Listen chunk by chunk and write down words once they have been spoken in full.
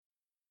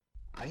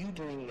Are you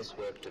doing this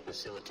work to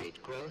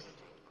facilitate growth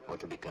or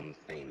to become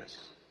famous?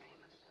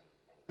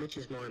 Which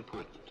is more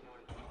important,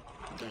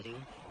 getting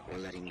or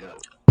letting go?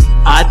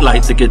 I'd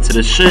like to get to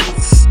the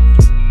shits.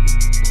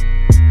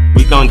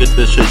 We gonna get to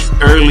the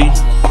shits early.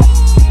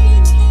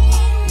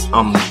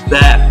 I'm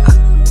back.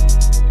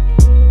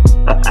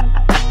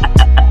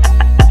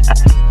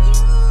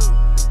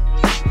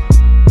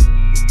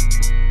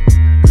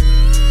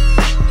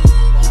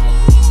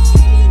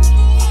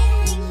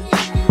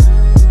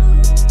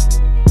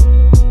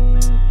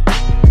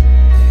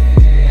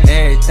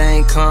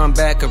 Everything come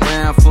back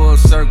around full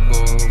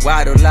circle.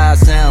 Why do lies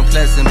sound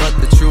pleasant but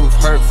the truth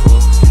hurtful?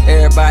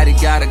 Everybody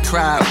gotta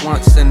cry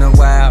once in a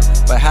while,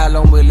 but how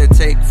long will it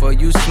take for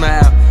you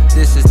smile?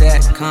 This is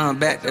that come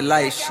back to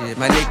life shit.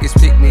 My niggas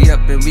pick me up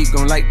and we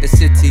gon' light the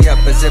city up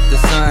as if the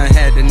sun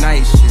had the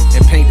night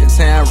shit, and paint the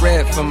town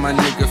red for my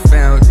nigga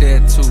found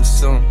dead too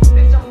soon.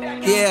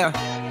 Yeah.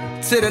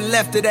 To the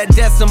left of that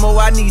decimal,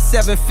 I need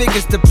 7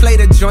 figures to play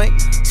the joint.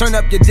 Turn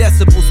up your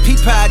decibels,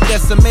 P-Pie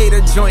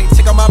decimator joint.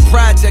 Check out my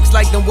projects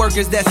like them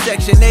workers that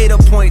Section 8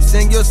 points,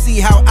 and you'll see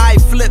how I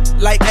flip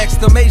like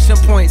exclamation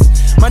points.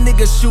 My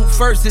niggas shoot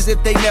first as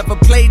if they never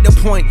played the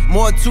point.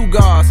 More 2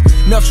 guards,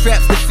 enough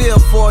straps to fill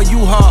for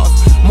U-Hauls.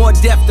 More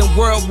depth than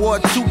World War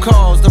II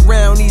calls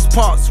around these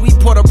parts. We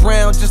Porter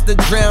Brown just to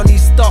drown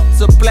these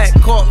thoughts of black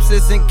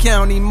corpses in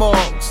county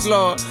morgues.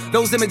 Lord,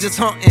 those images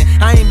haunting.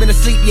 I ain't been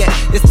asleep yet,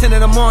 it's 10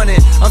 in the morning.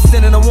 I'm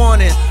sending a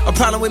warning. A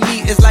problem with me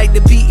is like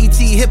the BET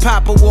Hip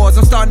Hop Awards.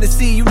 I'm starting to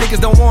see you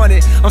niggas don't want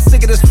it. I'm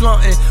sick of this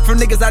flaunting from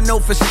niggas I know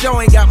for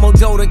sure ain't got more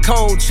dough than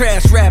cold.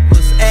 Trash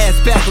rappers, ass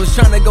backwards,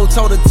 trying to go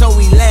toe to toe.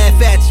 We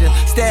laugh at you.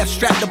 Staff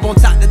strapped up on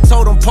top the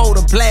totem pole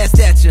to blast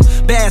at you.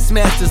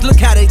 Bassmasters, look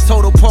how they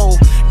total pole.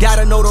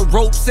 Gotta know the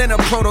ropes and a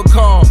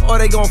protocol, or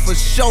they gon' for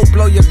sure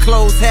blow your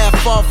clothes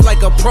half off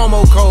like a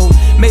promo code.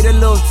 Made a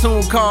little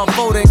tune called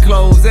Folding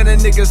Clothes, and a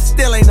nigga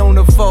still ain't on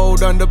the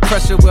fold. Under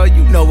pressure, well,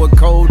 you know what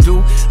cold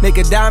do. Make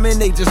a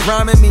diamond, they just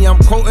rhyming me, I'm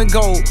quoting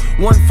gold.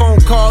 One phone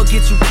call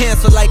get you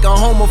canceled like a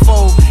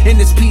homophobe. In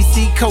this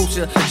PC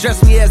culture,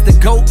 dress me as the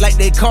GOAT like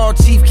they call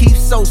Chief Keef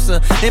Sosa.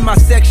 In my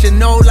section,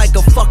 no, like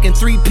a fucking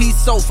 3-piece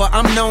sofa.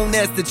 I'm known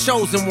as the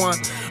chosen one.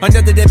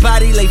 Under the dead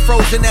body lay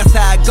frozen, that's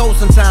how I go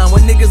sometime.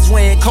 When niggas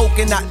wearing coke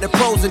and not the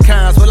pros and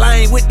cons. Well, I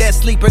ain't with that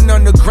sleeping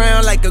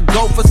underground like a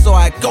gopher, so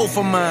I go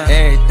for mine.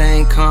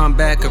 Everything come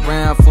back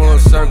around full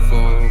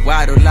circle.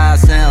 Why do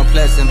lies sound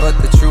pleasant but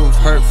the truth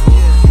hurtful?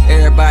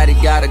 Everybody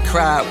gotta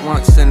cry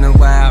once in a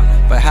while,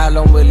 but how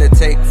long will it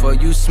take for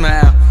you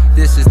smile?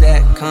 This is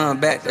that come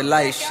back to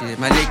life shit.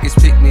 My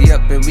niggas pick me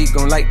up and we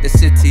gon' light the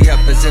city up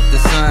as if the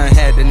sun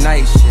had the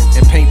night shit,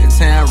 and paint the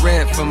town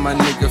red for my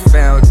nigga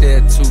found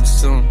dead too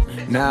soon.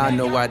 Now I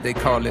know why they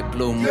call it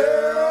Bloom.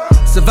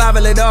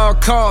 Survival at all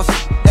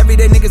costs.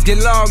 Everyday niggas get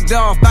logged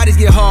off, bodies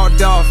get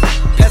hauled off.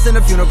 Passing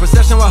the funeral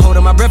procession while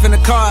holding my breath in the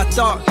car. I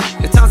thought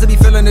the times to be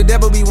feeling the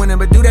devil be winning,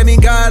 but do that mean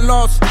God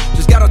lost?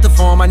 Just got off the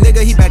phone, my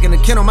nigga, he back in the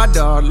kennel, my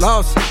dog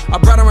lost. I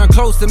brought her around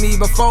close to me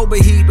before, but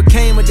he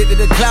became addicted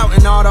to clout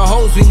and all the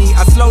hoes we need.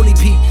 I slowly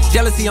peep,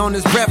 jealousy on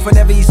his breath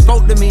whenever he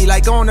spoke to me.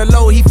 Like on the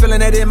low, he feeling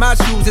that in my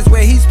shoes is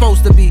where he's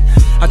supposed to be.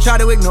 I try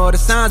to ignore the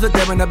signs, but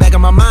they're in the back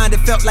of my mind.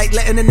 It felt like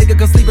letting a nigga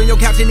come sleep on your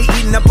couch and he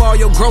eating up all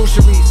your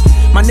groceries.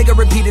 My nigga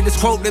repeated this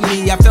quote to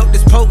me, I felt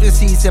this potency.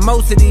 Said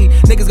most of these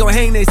niggas gon'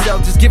 hang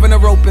theyself, just giving a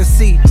rope and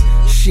see.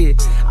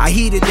 Shit, I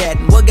heeded that,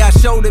 and what got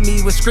showed to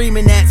me was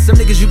screaming at some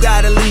niggas, you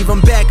gotta leave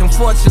them back.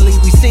 Unfortunately,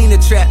 we seen the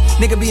trap,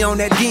 nigga be on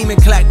that demon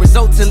clack.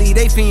 Resultantly,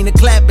 they fiend to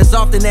clap as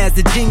often as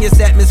the genius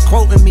that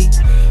misquoting me.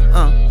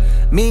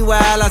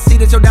 Meanwhile, I see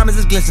that your diamonds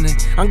is glistening.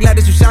 I'm glad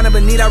that you shining,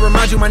 but need I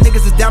remind you my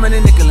niggas is diamond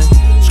and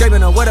nickelin'.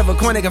 Scraping on whatever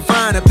coin they can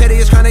find, the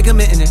pettiest crime they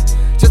committing it.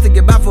 Just to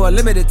get by for a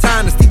limited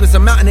time, the steepest a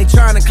mountain they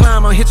trying to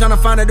climb. I'm here trying to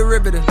find a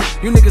derivative.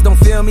 You niggas don't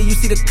feel me, you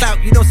see the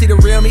clout, you don't see the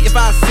real me. If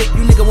I was sick,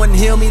 you nigga wouldn't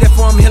heal me,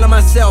 therefore I'm healing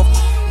myself.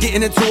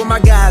 Getting into it with my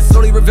guys,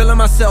 slowly revealing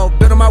myself,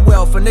 building my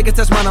wealth. A nigga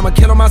touch mine, I'ma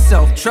kill on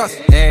myself, trust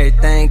me.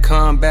 Everything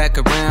come back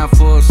around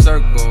full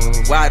circle.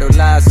 Why do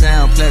lies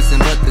sound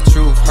pleasant but the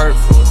truth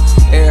hurtful?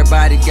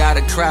 Everybody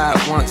gotta cry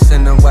once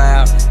in a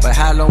while, but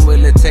how long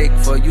will it take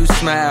for you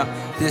smile?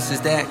 This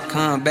is that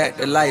come back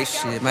to life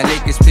shit. My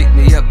niggas pick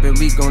me up and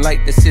we gon'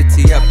 light the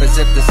city up as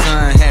if the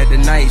sun had the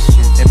night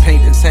shit, and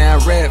paint the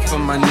town red for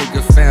my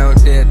nigga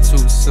found dead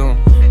too soon.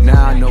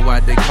 Now I know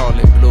why they call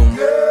it Bloom.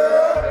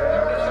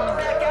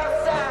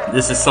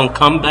 This is some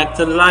comeback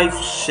to life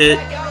shit.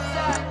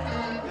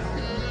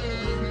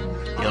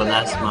 Yo,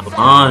 that's my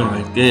line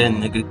right there,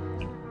 nigga.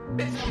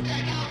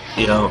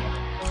 Yo,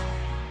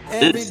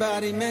 it's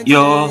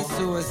your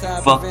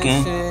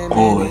fucking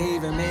boy,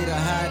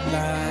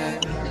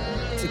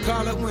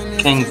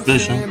 King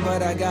Vision.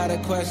 But I got a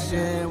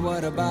question,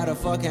 what about a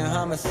fucking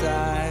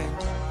homicide?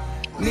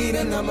 Need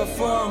a number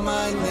for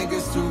my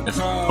niggas to It's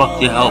call.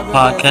 Fuck Your Health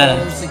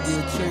Podcast.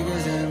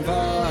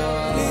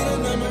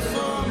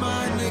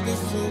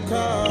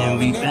 And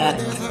we back.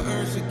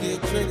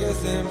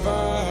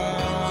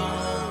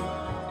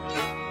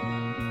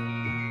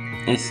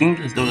 It seems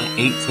as though the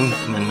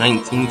 18th and the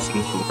 19th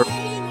seems to work.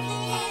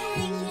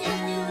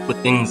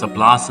 but things are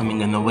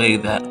blossoming in a way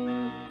that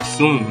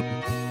soon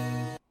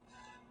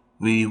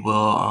we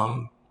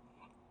will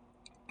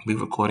be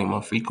recording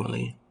more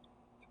frequently.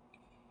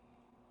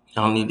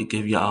 I don't need to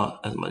give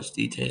y'all as much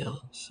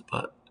details,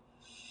 but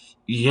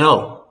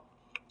yo,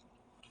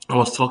 I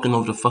was talking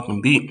over the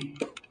fucking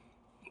beat,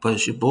 but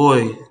it's your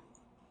boy,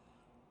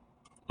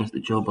 Mr.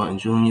 Joe Button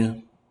Jr.,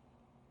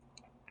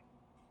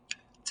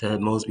 Ted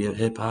Mosby of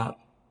hip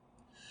hop.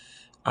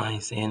 I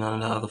ain't saying none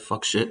of that other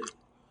fuck shit.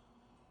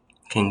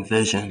 King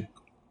Vision.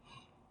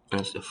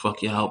 It's the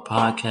Fuck You Out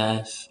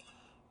podcast,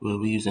 where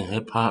we using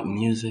hip hop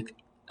music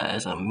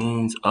as a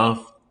means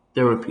of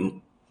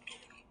therapy.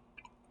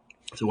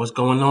 So what's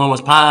going on?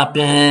 What's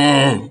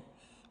poppin'?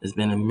 It's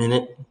been a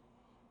minute,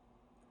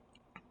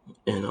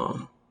 and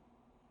I'm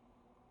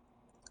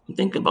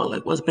thinking about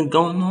like what's been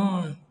going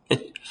on.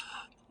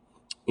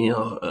 We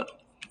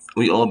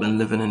all been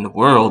living in the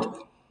world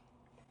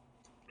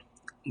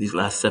these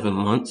last 7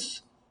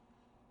 months.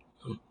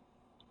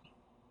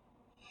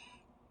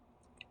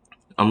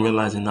 I'm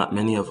realizing not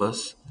many of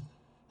us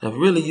have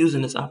really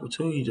using this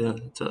opportunity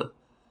to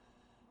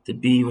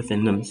be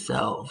within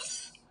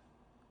themselves.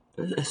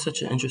 It's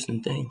such an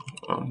interesting thing.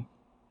 I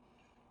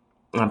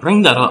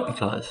bring that up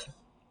because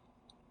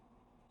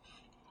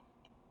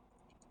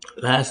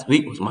last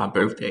week was my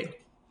birthday,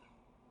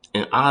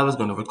 and I was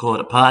going to record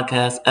a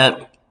podcast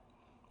app,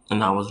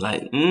 and I was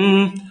like,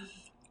 nah.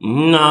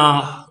 And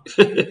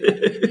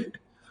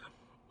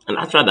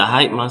I tried to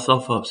hype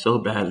myself up so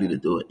badly to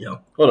do it, yo.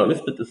 Hold on,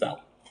 let's put this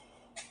out.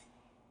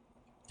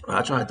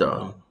 I tried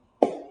to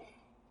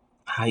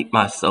hype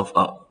myself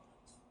up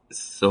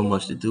so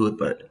much to do it,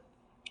 but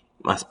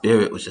my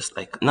spirit was just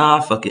like, nah,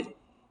 fuck it.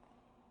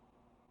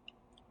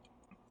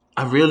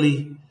 I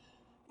really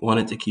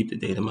wanted to keep the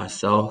day to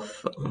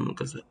myself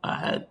because I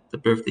had the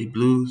birthday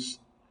blues.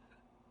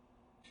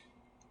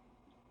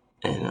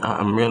 And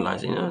I'm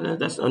realizing,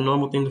 that's a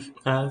normal thing to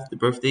have, the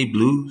birthday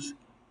blues.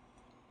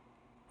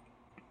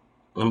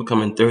 I'm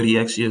becoming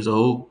 30x years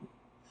old.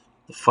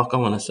 The fuck I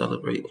want to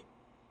celebrate?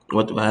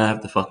 What do I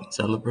have to fucking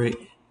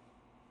celebrate?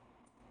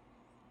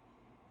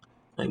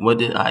 Like, what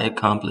did I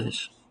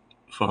accomplish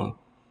from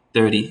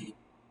 30?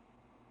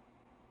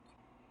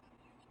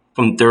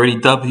 From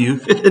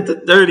 30W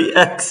to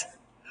 30X.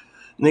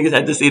 Niggas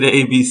had to say the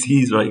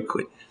ABCs right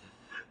quick.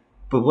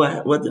 But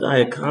what did I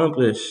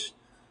accomplish?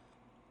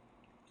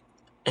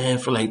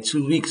 And for like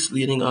 2 weeks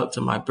leading up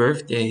to my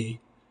birthday,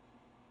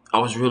 I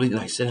was really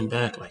like sitting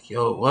back like,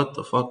 yo, what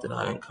the fuck did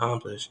I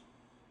accomplish?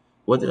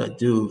 What did I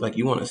do? Like,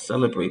 you want to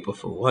celebrate, but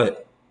for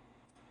what?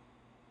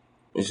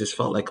 It just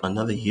felt like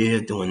another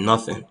year doing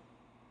nothing.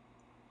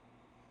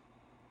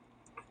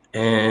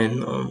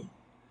 And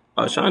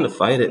I was trying to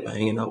fight it by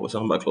hanging out with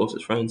some of my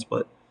closest friends,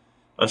 but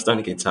I was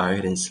starting to get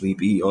tired and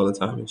sleepy all the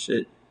time and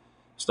shit.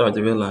 Started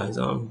to realize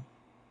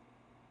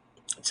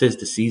tis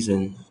the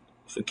season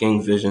for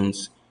King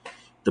Vision's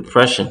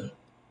depression.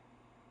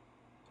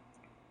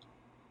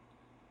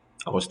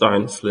 I was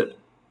starting to slip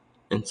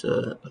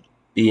into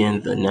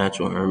being the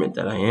natural hermit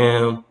that I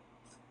am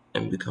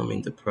and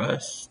becoming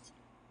depressed.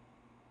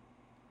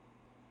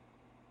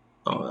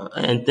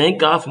 And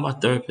thank God for my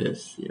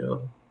therapist,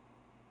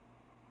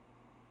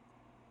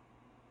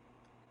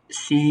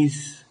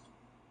 She's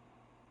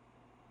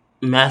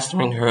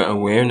mastering her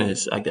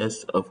awareness, I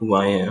guess, of who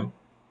I am.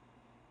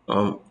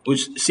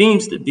 Which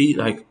seems to be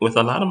like with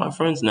a lot of my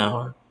friends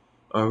now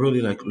are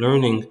really like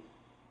learning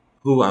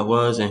who I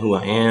was and who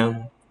I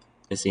am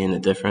and seeing the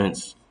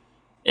difference.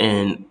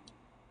 And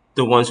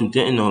the ones who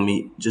didn't know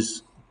me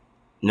just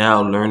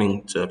now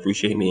learning to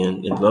appreciate me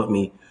and love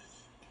me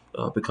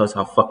because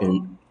how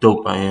fucking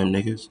dope I am,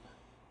 niggas.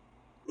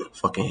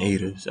 Fucking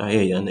haters. I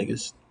hear y'all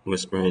niggas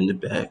whispering in the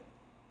back.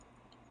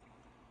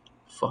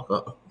 Fuck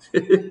up.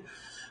 But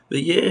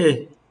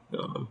yeah,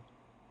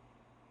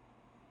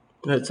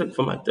 it took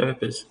for my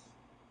therapist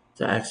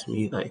to ask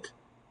me, like,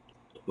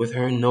 with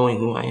her knowing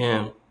who I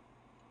am,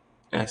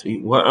 ask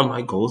me, what are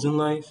my goals in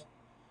life?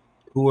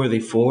 Who are they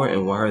for,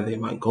 and why are they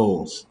my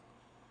goals?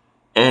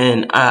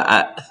 And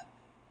I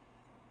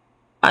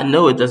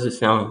know it doesn't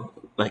sound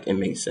like it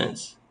makes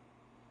sense.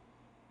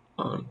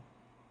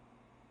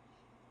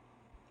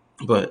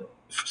 But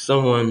for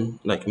someone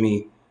like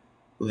me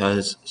who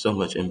has so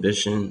much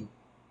ambition,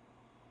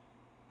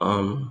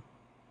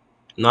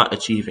 not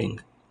achieving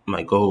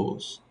my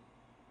goals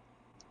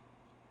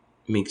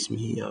makes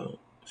me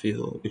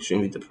feel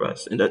extremely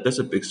depressed. And that's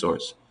a big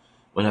source.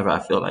 Whenever I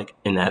feel like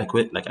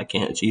inadequate, like I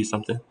can't achieve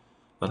something,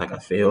 but like I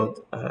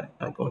failed,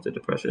 I go into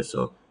depression.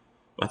 So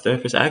my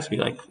therapist asked me,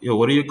 like, yo,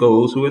 what are your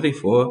goals? Who are they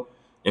for?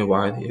 And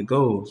why are they your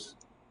goals?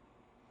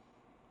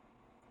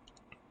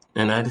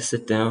 And I had to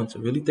sit down to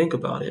really think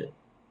about it.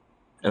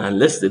 And I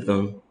listed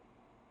them,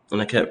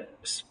 and I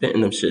kept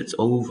spitting them shits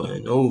over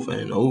and over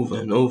and over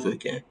and over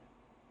again.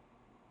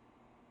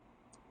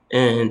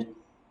 And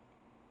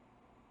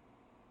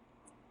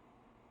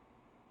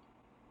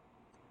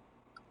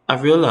I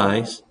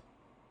realized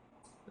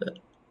that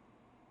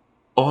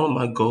all of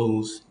my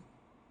goals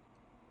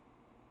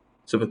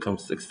to become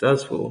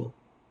successful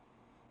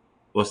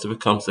was to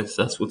become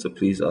successful, to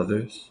please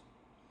others,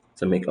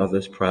 to make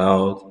others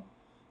proud,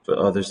 for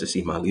others to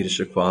see my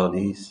leadership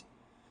qualities,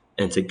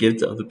 and to give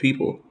to other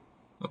people.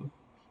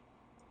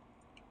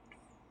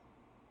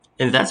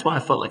 And that's why I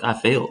felt like I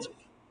failed,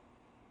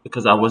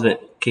 because I wasn't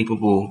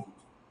capable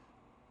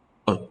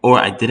of, or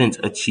I didn't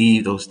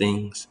achieve those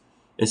things.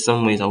 In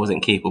some ways, I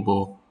wasn't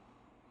capable.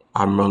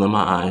 I'm rolling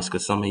my eyes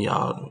because some of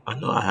y'all, I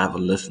know I have a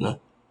listener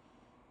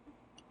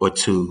or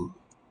two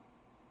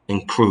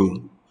in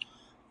crew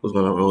who's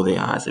gonna roll their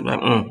eyes and be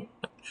like,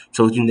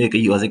 told you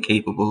nigga you wasn't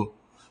capable.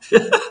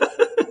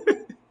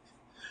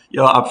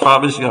 Yo, I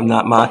promise you I'm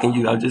not mocking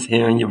you. I'm just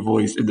hearing your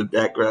voice in the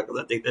background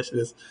because I think that shit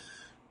is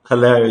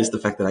hilarious, the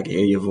fact that I can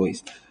hear your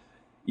voice.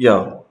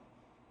 Yo,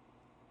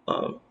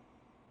 um,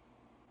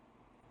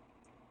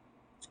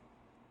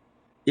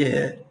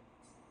 yeah,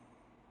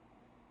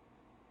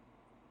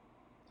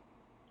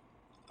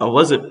 I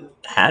wasn't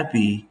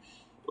happy,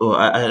 or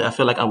I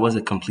feel like I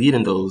wasn't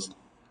completing those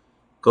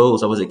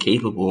goals. I wasn't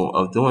capable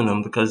of doing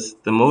them because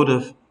the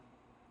motive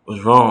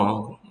was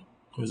wrong.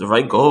 It was the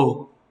right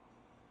goal.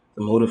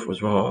 The motive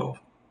was wrong.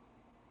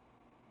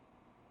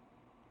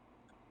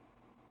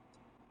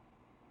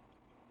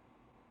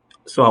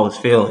 So I was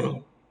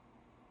failing.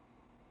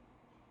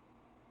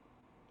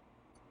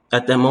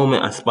 At that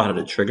moment, I spotted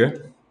a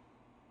trigger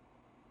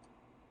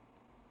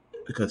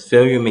because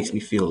failure makes me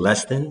feel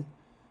less than,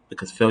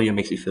 because failure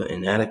makes me feel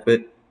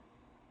inadequate.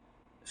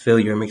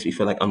 Failure makes me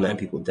feel like I'm letting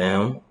people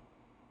down.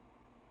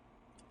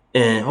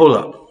 And hold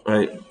up,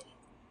 right?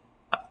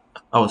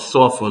 I was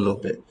soft for a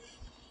little bit.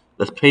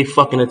 Let's pay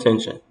fucking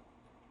attention.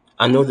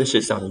 I know this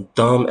shit sounds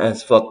dumb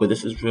as fuck, but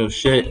this is real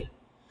shit.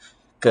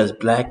 Because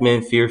black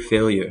men fear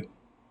failure.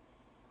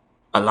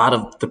 A lot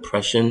of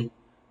depression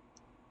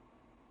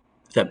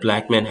that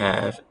black men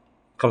have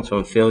comes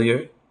from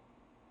failure.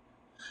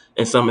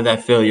 And some of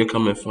that failure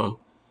coming from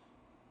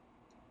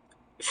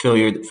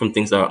failure from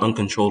things that are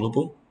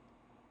uncontrollable.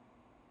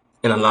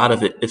 And a lot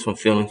of it is from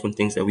failing from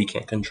things that we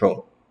can't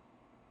control.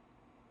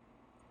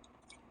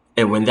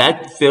 And when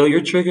that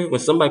failure trigger, when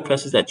somebody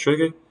presses that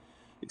trigger,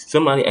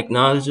 somebody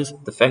acknowledges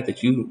the fact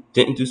that you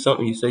didn't do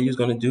something you said you was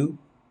gonna do.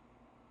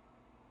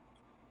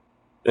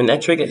 When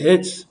that trigger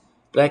hits,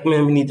 black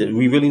men,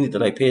 we really need to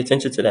like pay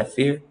attention to that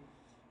fear,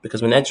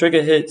 because when that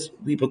trigger hits,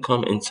 we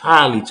become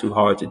entirely too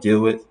hard to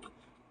deal with,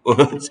 or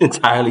it's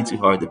entirely too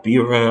hard to be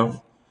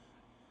around.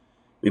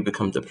 We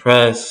become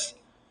depressed.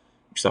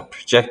 We start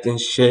projecting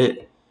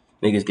shit.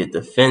 Niggas get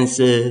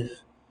defensive.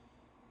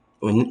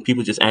 When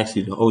people just ask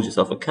you to hold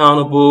yourself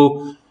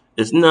accountable,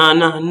 it's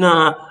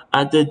nah.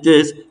 I did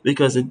this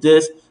because of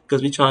this,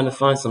 because we trying to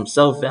find some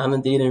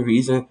self-validating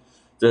reason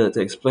to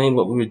explain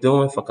what we were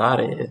doing. Fuck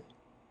out of here.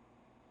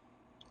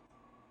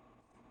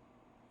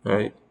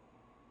 Right?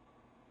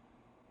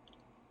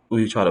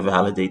 We try to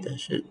validate that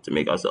shit to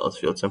make ourselves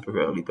feel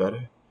temporarily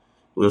better.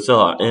 We'll tell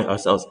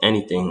ourselves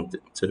anything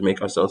to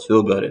make ourselves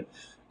feel better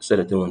instead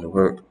of doing the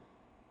work.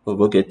 But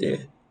we'll get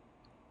there.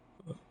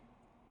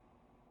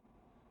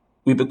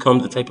 We become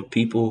the type of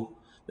people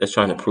that's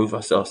trying to prove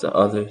ourselves to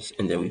others,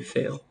 and then we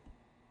fail.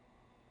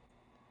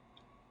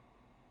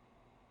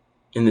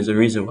 And there's a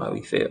reason why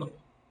we fail.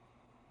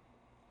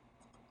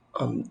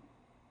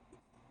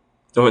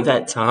 During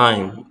that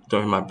time,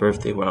 during my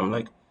birthday, where I'm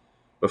like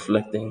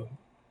reflecting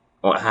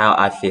on how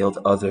I failed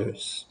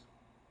others,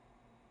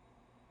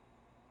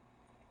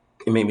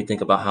 it made me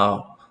think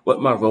about what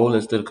my role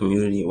is to the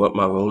community, what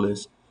my role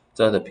is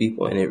to other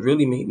people, and it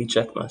really made me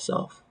check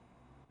myself.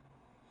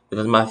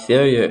 Because my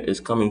failure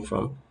is coming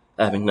from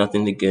having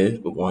nothing to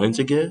give but wanting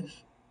to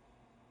give.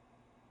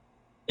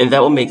 And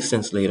that will make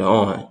sense later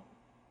on.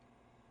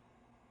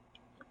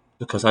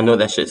 Because I know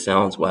that shit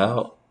sounds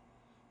wild.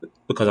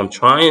 Because I'm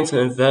trying to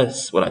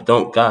invest what I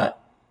don't got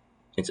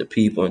into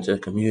people, into the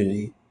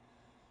community.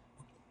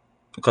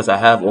 Because I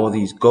have all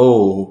these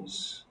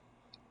goals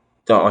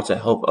that are to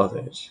help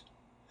others.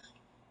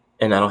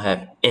 And I don't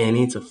have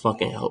any to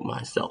fucking help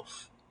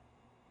myself.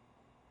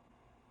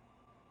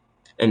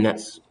 And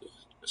that's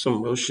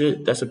some real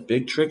shit. That's a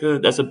big trigger.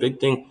 That's a big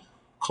thing.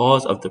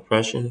 Cause of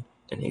depression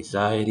and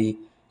anxiety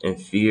and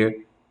fear,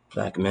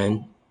 black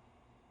men.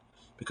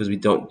 Because we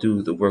don't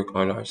do the work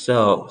on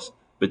ourselves,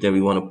 but then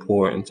we want to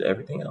pour into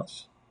everything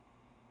else.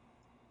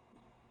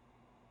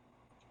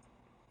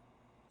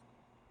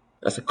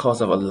 That's the cause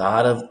of a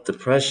lot of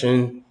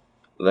depression.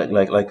 Like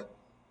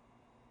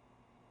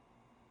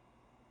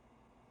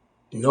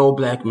no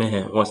black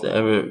man wants to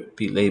ever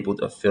be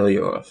labeled a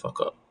failure or a fuck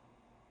up.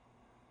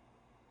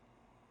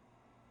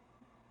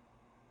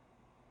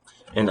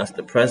 And us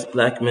depressed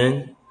black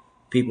men,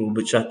 people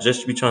will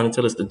just be trying to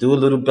tell us to do a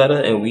little better,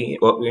 and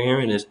what we're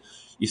hearing is,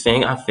 you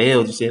saying I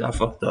failed, you said I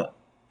fucked up.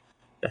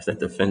 That's that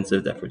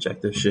defensive, that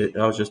projective shit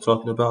that I was just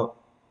talking about.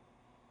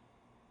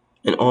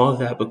 And all of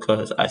that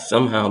because I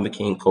somehow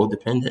became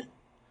codependent.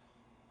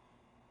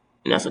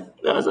 And that's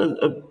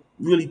a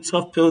really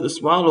tough pill to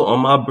swallow on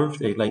my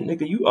birthday. Like,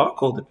 nigga, you are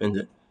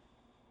codependent.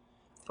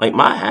 Like,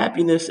 my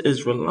happiness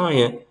is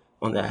reliant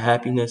on the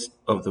happiness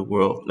of the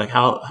world. Like,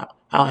 how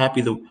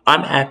happy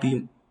I'm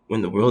happy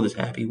when the world is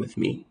happy with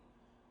me.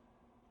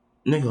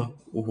 Nigga,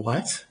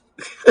 what?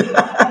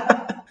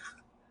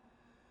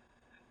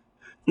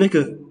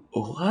 Nigga,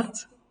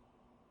 what?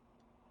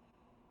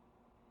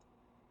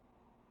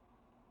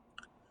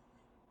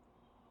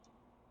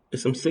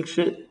 It's some sick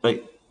shit,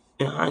 like,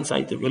 in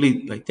hindsight, to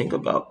really, like, think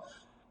about.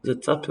 It's a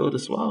tough pill to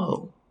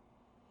swallow.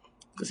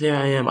 Because here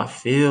I am, I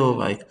feel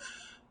like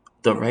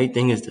the right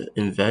thing is to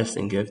invest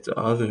and give to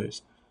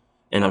others.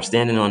 And I'm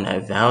standing on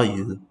that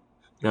value,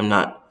 and I'm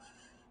not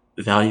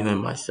valuing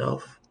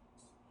myself.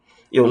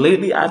 Yo,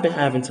 lately I've been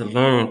having to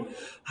learn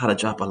how to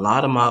drop a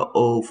lot of my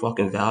old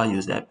fucking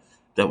values that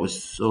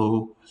was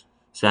so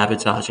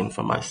sabotaging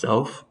for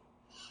myself.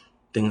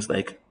 Things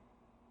like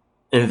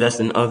invest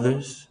in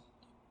others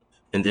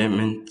and their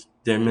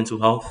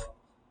mental health,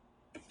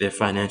 their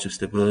financial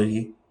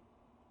stability,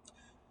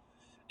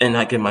 and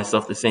not give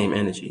myself the same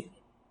energy.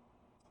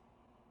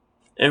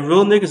 And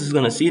real niggas is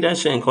gonna see that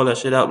shit and call that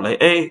shit out.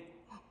 Like, hey,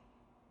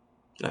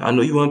 I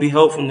know you wanna be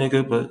helpful,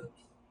 nigga, but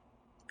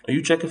are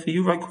you checking for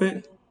you right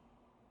quick?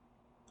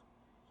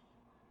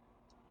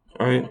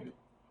 Alright?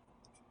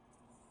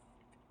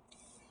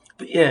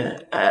 But yeah,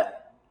 I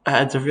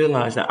had to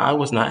realize that I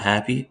was not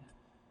happy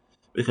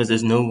because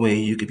there's no way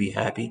you could be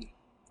happy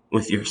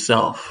with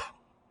yourself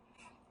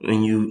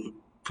when you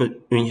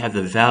have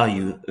the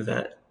value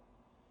that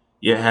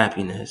your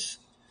happiness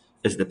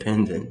is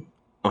dependent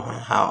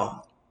on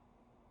how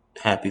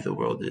happy the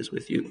world is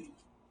with you.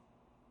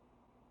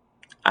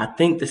 I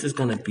think this is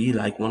gonna be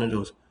like one of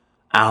those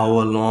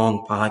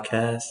hour-long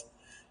podcasts,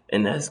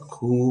 and that's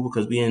cool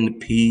because we in the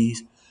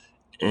P's,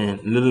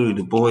 and literally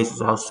the boys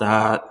is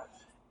outside.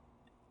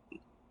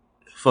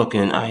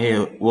 Fucking, I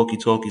hear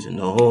walkie-talkies in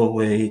the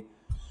hallway.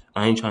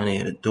 I ain't trying to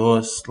hear the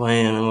door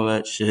slam and all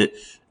that shit.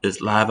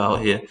 It's live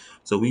out here,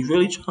 so we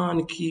really trying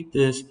to keep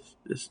this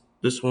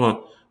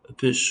one a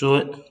bit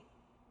short.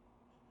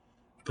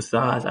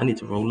 Besides, I need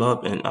to roll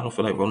up, and I don't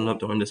feel like rolling up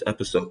during this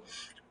episode.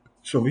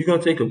 So we're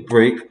gonna take a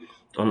break.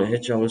 I'm gonna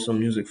hit y'all with some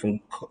music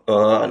from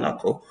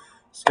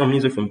some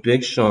music from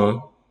Big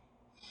Sean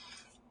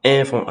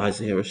and from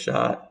Isaiah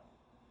Rashad.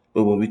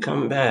 But when we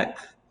come back,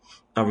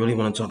 I really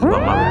want to talk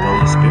about my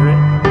rebellious spirit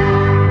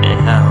and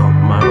how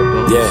my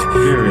rebellious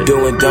spirit.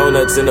 Doing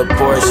donuts in a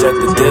Porsche at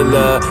the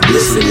Dilla,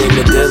 listening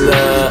to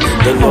Dilla.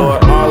 The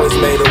Lord always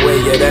made a way,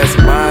 yeah, that's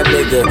my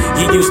nigga.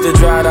 He used to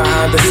drive the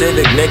Honda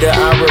Civic, nigga,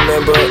 I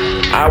remember.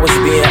 I was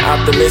being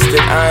optimistic,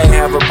 I ain't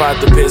have a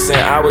pot to piss in.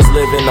 I was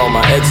living on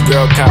my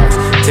ex-girl couch,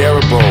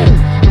 terrible.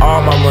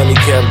 All my money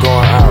kept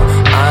going out,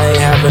 I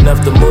ain't have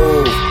enough to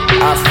move.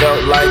 I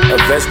felt like a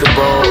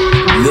vegetable.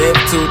 Lived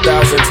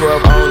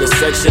 2012 on the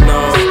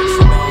sectional.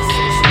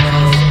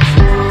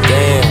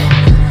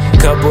 Damn.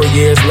 Couple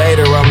years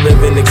later, I'm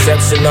living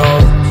exceptional.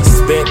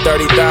 Spent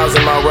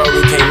 30,000, my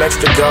rollie came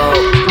extra gold.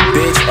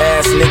 Bitch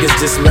ass niggas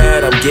just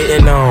mad, I'm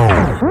getting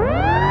on.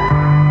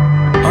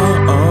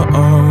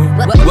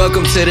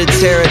 Welcome to the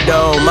Terror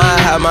Dome.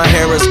 How my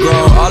hair is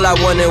grown. All I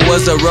wanted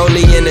was a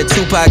rollie and a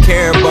Tupac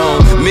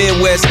herringbone.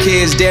 Midwest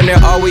kids, damn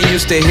near all we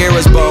used to hear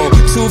is bone.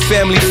 Two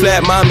family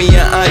flat, mommy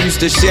and aunt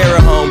used to share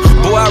a home.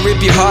 Boy, I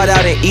rip your heart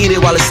out and eat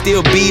it while it's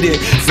still beating.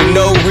 For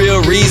no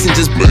real reason,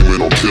 just blame it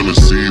on killing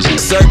season.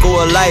 Circle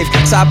of life,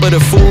 top of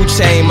the food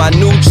chain. My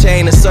new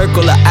chain, a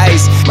circle of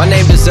ice. My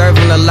name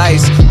deserving of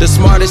lice. The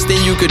smartest thing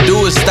you could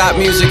do is stop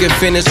music and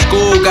finish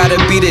school. Gotta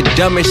be the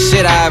dumbest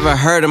shit I ever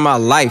heard in my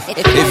life.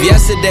 If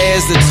yesterday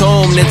is the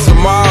tomb, then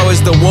tomorrow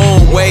is the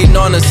womb. Waiting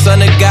on the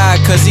son of God,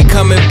 cause he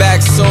coming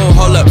back soon.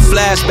 Hold up,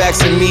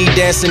 flashbacks of me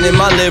dancing in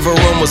my living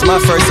room was my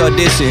first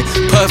audition.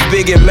 Puff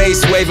Big and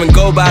Mace waving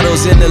gold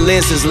bottles in the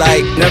lenses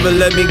like, never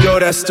let me go,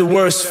 that's the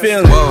worst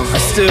feeling. Whoa. I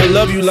still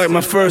love you like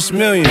my first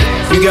million.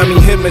 You got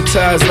me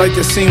hypnotized like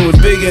the scene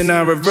with Big and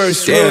I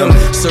reverse damn,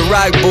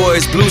 Ciroc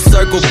boys, blue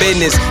circle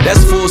business,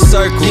 that's full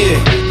circle.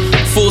 Yeah.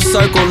 Full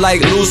circle like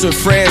losing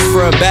friends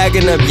from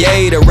bagging up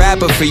Ye, the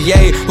rapper for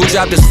Ye, who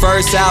dropped his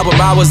first album.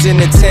 I was in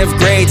the 10th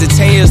grade. To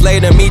 10 years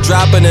later, me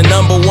dropping the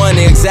 #1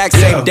 the exact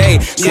same day.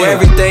 Swear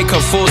everything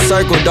come full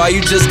circle, dawg.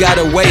 You just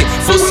gotta wait.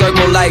 Full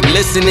circle like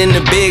listening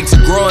to Biggs.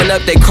 Growing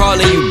up, they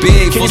calling you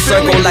big. Full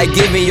circle like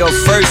giving your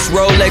first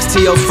Rolex to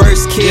your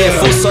first kid.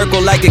 Full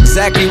circle like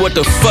exactly what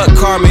the fuck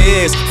karma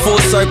is. Full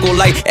circle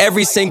like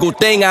every single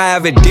thing I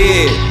ever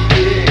did.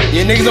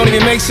 Yeah, niggas don't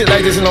even make shit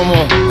like this no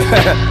more.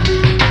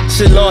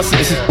 Shit lost.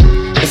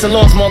 It's a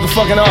lost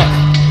motherfucking art.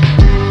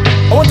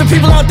 I want the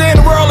people out there in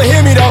the world to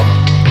hear me though.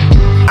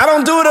 I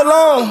don't do it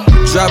alone.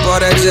 Drop all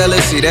that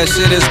jealousy, that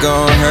shit is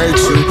gonna hurt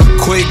you.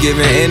 Quit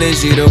giving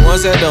energy to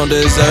ones that don't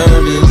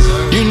deserve you.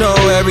 You know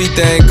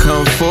everything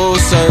come full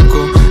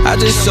circle. I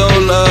just show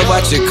love,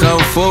 watch it come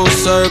full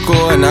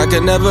circle. And I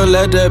can never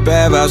let the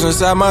bad vibes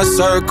inside my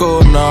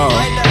circle, no.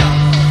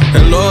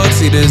 And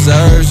loyalty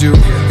deserves you.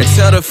 And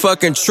tell the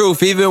fucking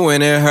truth even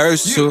when it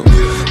hurts you.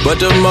 But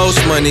the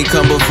most money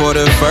come before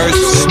the first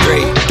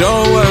straight.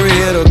 Don't worry,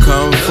 it'll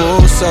come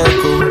full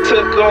circle.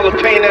 Took all the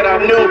pain that I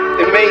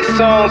knew and made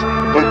songs.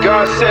 When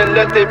God said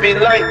let there be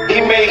light,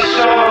 he made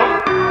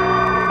sure.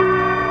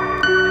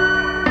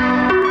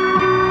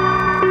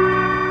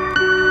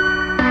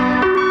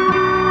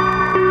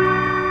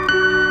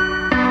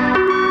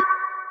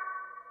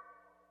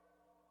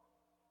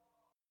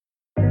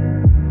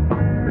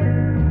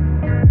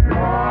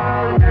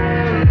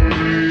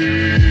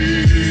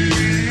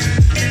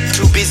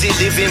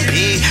 living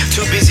big.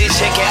 Too busy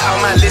checking all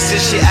my lists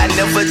of shit I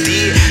never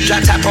did.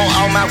 Drop top on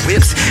all my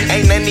whips.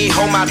 Ain't none need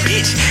hold my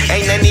bitch.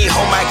 Ain't none need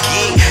hold my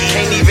gig.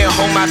 Can't even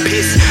hold my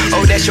piss.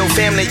 Oh, that's your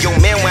family, your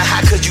man. When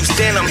how could you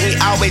stand him? He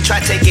always try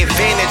to take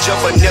advantage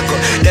of a nickel.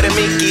 That a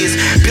mink is.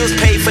 Bills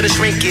paid for the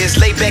shrink is.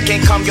 Lay back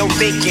and calm your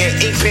thinking.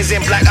 Ink pens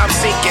and black, I'm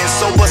sinking.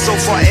 Sober so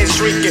far and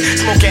shrinking.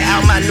 Smoking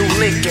out my new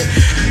Lincoln.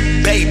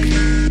 Baby.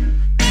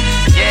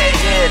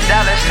 Yeah,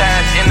 dollar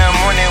signs in the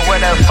morning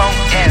where the phone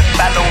at.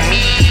 Follow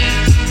me.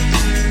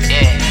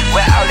 Yeah,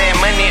 with all that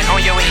money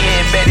on your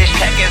head, baddest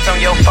trackers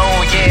on your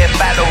phone. Yeah,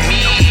 follow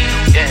me.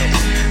 Yeah,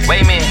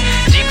 wait a minute.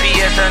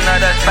 GPS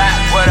another spot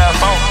where the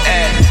phone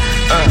at.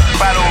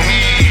 Follow me.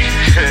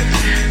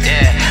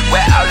 Yeah,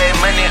 with all that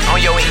money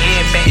on your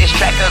head, baddest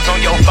trackers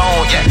on your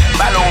phone. Yeah,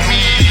 follow me.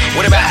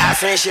 What about our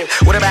friendship?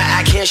 What about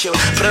our kinship?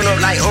 Put them up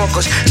like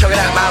uncles, choke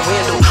it out my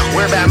window.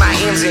 Worry about my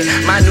M's and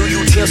my new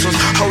utensils.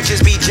 Ho,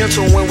 just be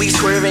gentle when we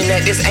swerving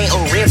that this ain't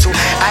a rental.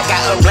 I got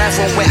a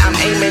platform where I'm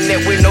aiming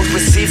at with no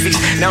specifics.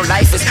 Now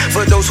life is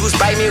for those who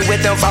spite me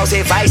with them false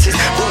advices.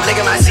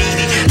 Bootlegging my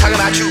CD, talking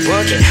about you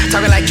bucking,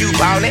 talking like you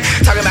ballin',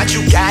 talking about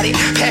you got it,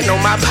 patting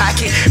on my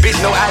pocket.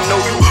 Bitch, know I know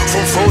you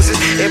from Frozen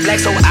and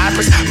Black Soul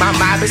Operas. My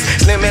mob is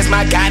slim as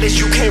my goddess.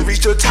 You can't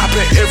reach the top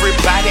of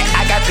everybody.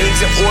 I got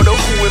things in order.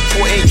 Who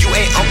important? You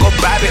ain't Uncle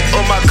Bobby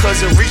or my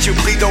cousin Richard.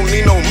 Please don't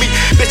lean on me,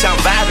 bitch, I'm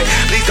vibing.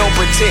 Please don't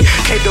pretend,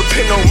 can't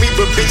depend on me,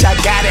 but bitch, I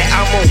got it,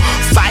 I'm on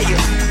fire.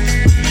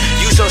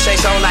 You so shake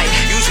so like,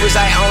 you switch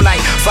like on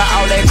like. For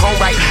all that cone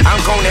right,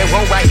 I'm gone that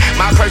won't right.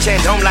 My perch and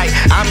don't like,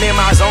 I'm in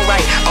my zone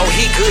right. Oh,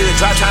 he good,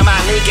 drop time my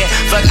Lincoln.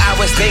 Fuck, I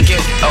was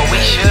thinking, oh,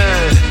 we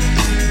should.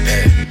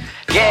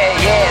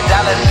 Yeah,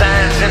 dollar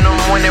signs in the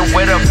morning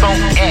where the phone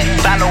at.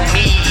 Follow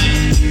me.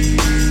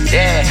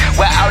 Yeah,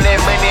 with all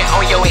that money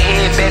on your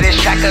head, baddest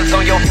trackers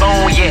on your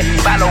phone, yeah,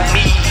 follow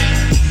me.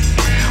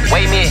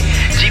 Wait a minute,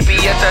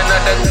 GPS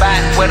another spot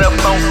where the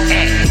phone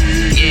at,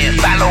 yeah,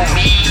 follow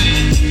me.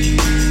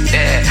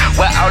 Yeah,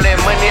 with all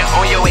that money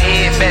on your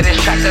head,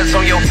 baddest trackers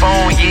on your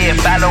phone, yeah,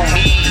 follow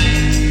me.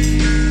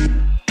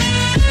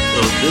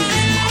 So this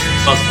is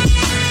my fucking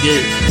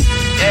shit.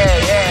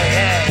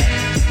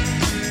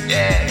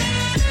 Yeah.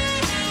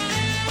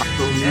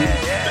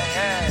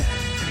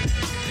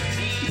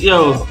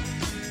 Yo,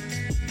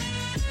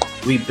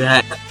 we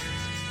back.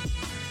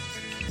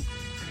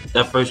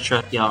 That first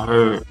track y'all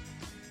heard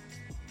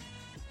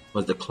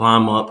was The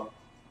Climb Up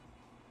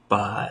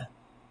by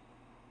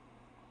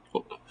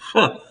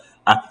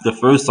the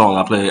first song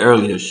I played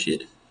earlier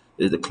shit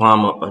is The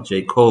Climb Up by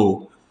J.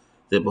 Cole.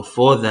 Then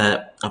before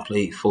that I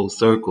played Full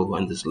Circle,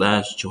 and this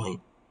last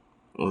joint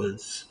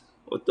was,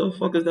 what the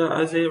fuck is that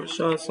Isaiah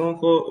Rashad song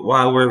called?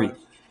 Why Worry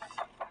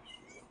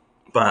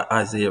by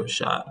Isaiah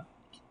Rashad.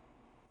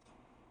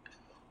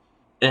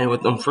 And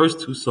with them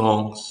first two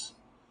songs,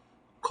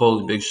 Cole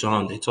and Big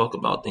Sean, they talk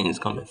about things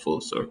coming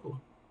full circle.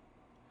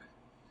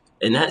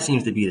 And that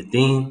seems to be the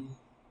theme.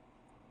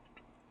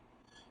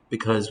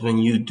 Because when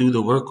you do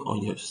the work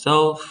on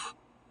yourself,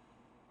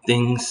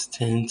 things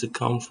tend to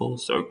come full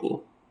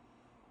circle.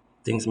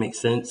 Things make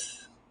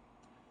sense.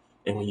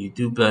 And when you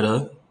do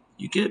better,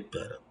 you get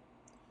better.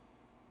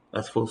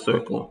 That's full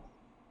circle.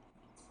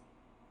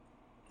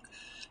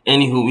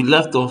 Anywho, we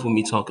left off with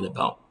me talking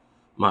about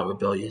my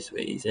rebellious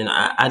ways. And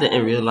I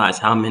didn't realize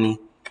how many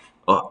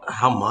or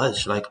how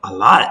much, like a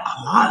lot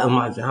of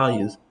my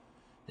values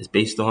is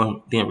based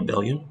on being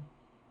rebellious,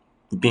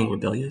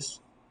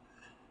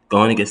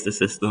 going against the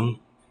system,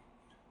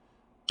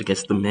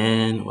 against the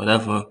man,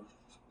 whatever.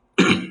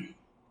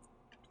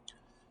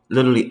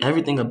 Literally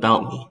everything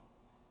about me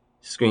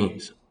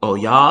screams, oh,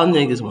 y'all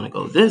niggas want to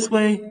go this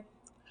way?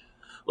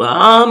 Well,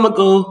 I'm going to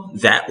go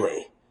that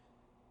way.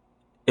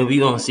 And we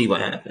going to see what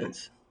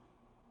happens.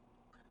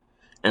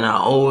 And I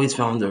always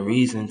found a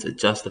reason to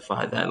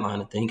justify that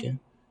line of thinking.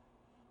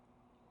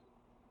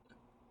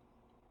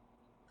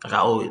 Like I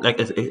always, like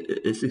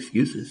it's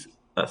excuses.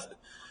 I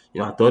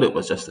thought it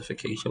was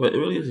justification, but it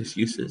really is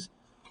excuses.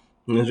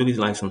 And it's really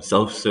like some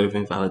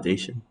self-serving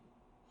validation,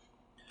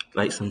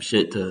 like some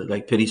shit to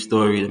like pity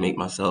story to make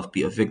myself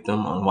be a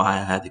victim on why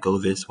I had to go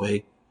this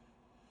way.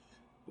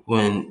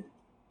 When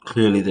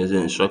clearly there's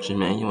an instruction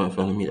manual in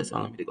front of me that's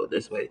telling me to go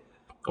this way,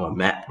 or a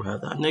map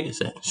rather. That nigga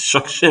said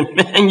instruction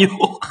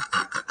manual.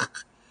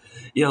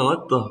 Yo,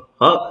 what the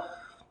fuck?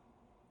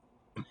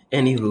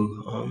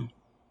 Anywho,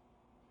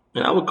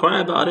 and I would cry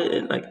about it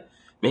and like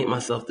make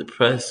myself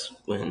depressed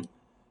when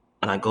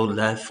I go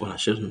left when I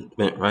should have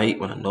went right,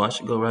 when I know I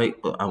should go right,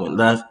 but I went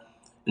left,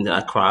 and then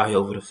I cry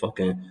over the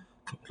fucking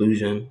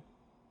conclusion.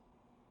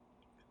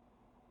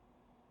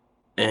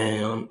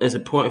 And it's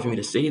important for me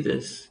to say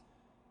this,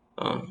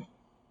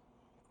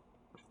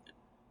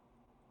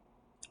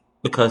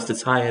 because to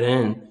tie it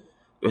in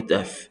with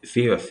that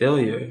fear of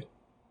failure,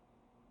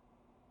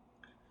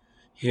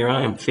 here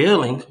I am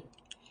failing.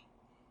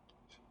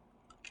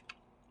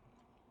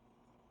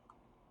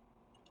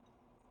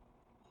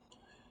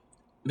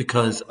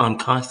 Because I'm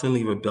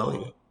constantly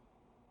rebelling.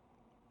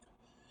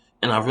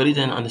 And I really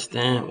didn't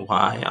understand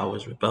why I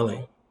was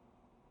rebelling.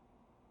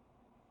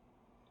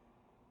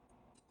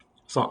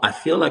 So I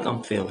feel like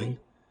I'm failing.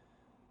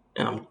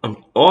 And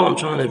all I'm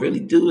trying to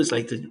really do is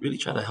like to really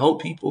try to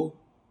help people.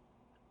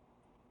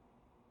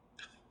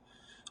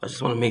 I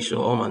just want to make sure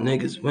all my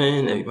niggas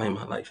win, everybody in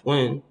my life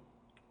win.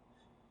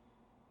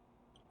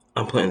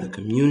 I'm putting the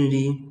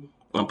community,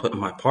 I'm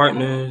putting my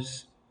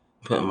partners,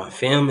 I'm putting my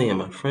family and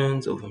my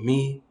friends over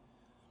me.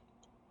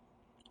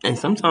 And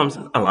sometimes,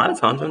 a lot of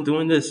times, I'm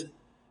doing this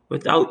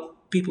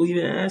without people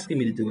even asking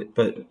me to do it.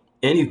 But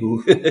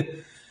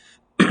anywho,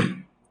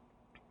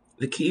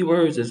 the key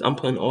words is I'm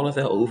putting all of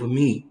that over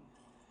me.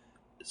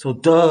 So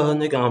duh,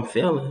 nigga, I'm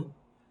failing.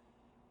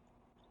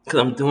 Because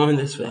I'm doing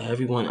this for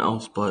everyone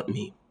else but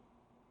me.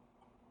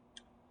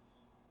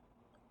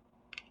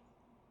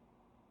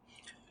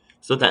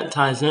 So that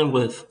ties in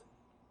with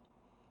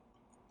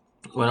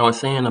what I was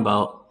saying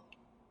about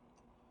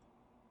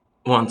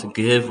wanting to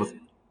give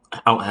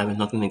without having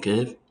nothing to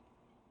give.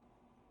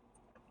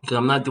 Because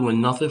I'm not doing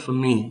nothing for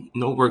me,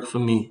 no work for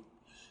me.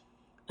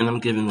 And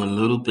I'm giving a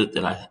little bit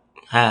that I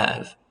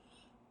have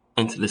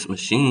into this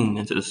machine,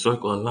 into the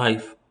circle of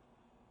life.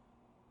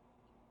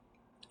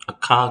 A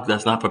cog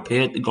that's not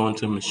prepared to go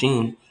into a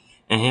machine.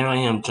 And here I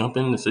am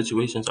jumping into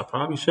situations I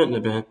probably shouldn't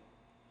have been.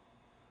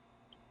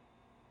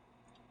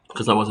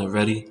 Because I wasn't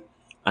ready.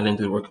 I didn't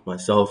do the work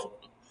myself.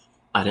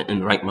 I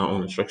didn't write my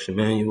own instruction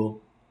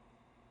manual.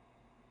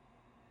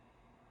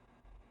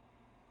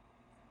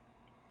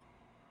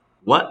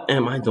 What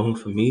am I doing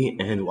for me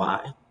and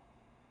why?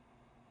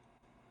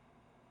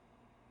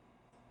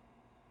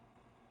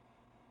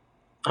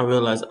 I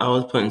realized I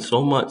was putting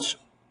so much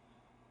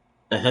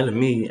ahead of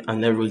me, I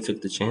never really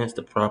took the chance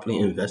to properly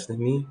invest in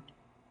me.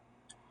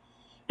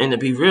 And to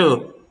be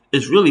real,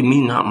 it's really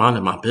me not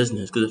minding my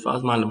business. Because if I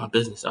was minding my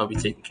business, I would be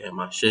taking care of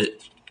my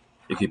shit.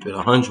 To keep it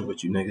 100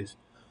 with you niggas.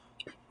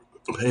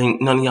 But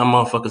ain't none of y'all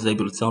motherfuckers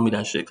able to tell me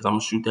that shit because I'm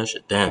going to shoot that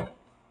shit down.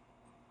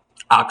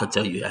 I could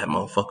tell you that,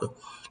 motherfucker.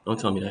 Don't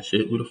tell me that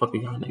shit. Who the fuck are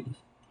y'all niggas?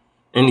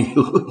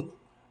 Anywho,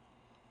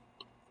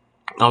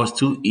 I was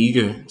too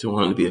eager to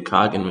want to be a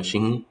cog in the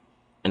machine.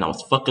 And I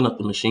was fucking up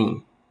the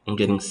machine. I'm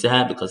getting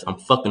sad because I'm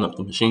fucking up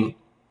the machine.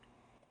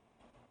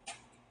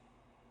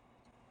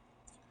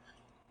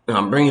 And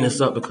I'm bringing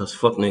this up because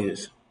fuck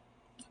niggas.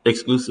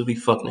 Exclusively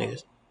fuck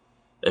niggas.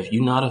 If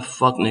you not a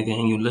fuck nigga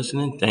and you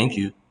listening, thank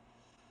you.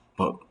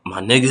 But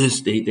my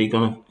niggas, they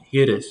gonna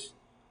hear this.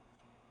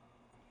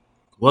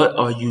 What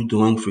are you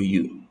doing for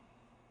you?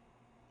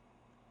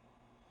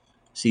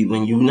 See,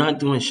 when you're not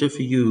doing shit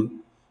for you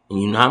and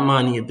you're not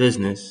minding your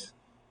business,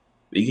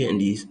 we getting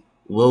these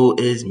woe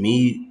is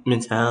me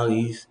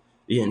mentalities,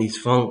 we getting these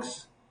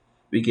funks,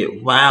 we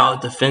get wild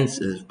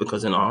defensive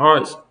because in our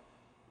hearts,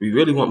 we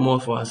really want more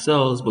for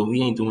ourselves, but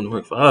we ain't doing the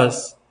work for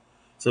us.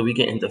 So we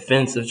getting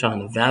defensive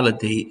trying to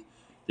validate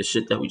the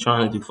shit that we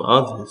trying to do for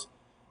others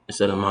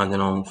instead of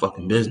minding our own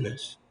fucking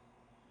business.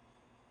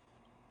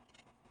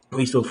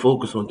 We so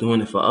focused on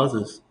doing it for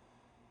others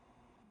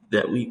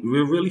that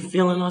we're really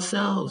feeling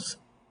ourselves.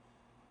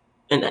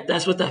 And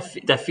that's what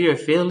that fear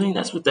of failing,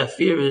 that's what that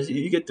fear is.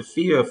 You get the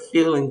fear of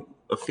feeling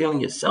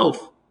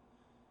yourself.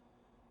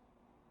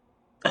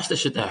 That's the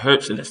shit that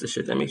hurts and that's the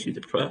shit that makes you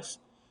depressed.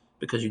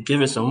 Because you're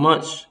giving so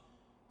much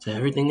to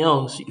everything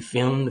else, you're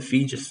failing to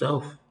feed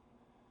yourself.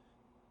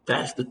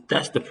 That's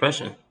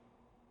depression.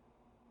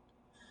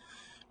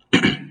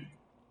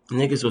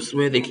 Niggas will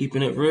swear they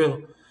keeping it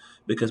real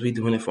because we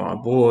doing it for our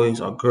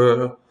boys, our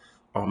girl,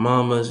 our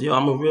mamas. Yo,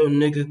 I'm a real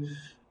nigga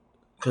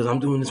because I'm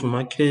doing this for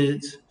my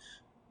kids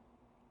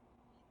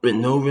with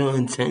no real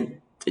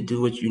intent to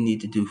do what you need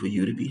to do for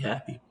you to be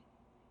happy.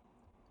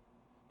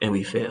 And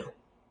we fail.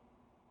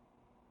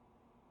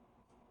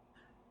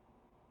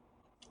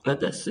 Let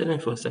that sit in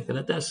for a second.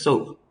 Let that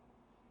soak.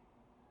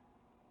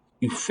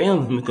 You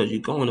failing because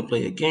you're going to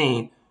play a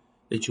game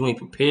that you ain't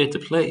prepared to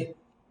play.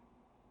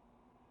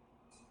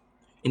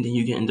 And then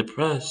you're getting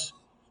depressed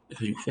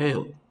because you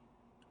failed.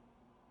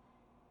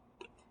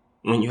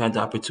 When you had the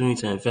opportunity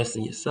to invest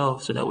in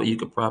yourself so that way you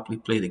could properly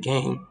play the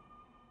game.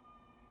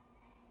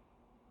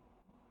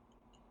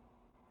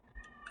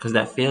 Because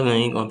that feeling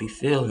ain't going to be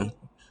feeling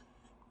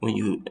when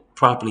you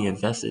properly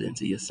invested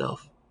into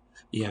yourself.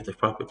 You have the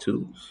proper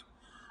tools.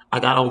 I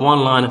got a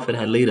one-liner for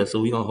that later,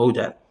 so we going to hold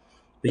that.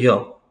 But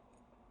yo,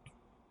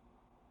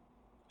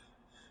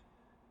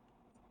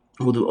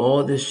 we'll do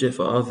all this shit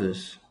for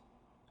others.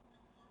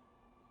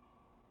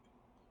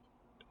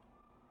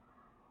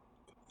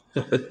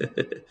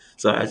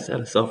 Sorry, I just had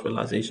a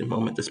self-realization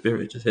moment. The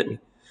spirit just hit me.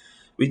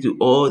 We do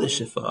all this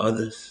shit for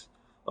others.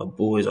 Our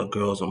boys, our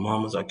girls, our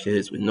mamas, our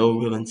kids, with no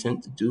real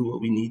intent to do what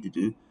we need to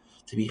do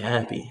to be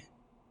happy.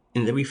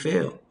 And then we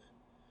fail.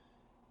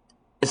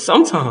 And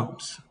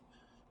sometimes,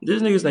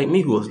 there's niggas like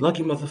me who is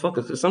lucky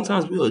motherfuckers, because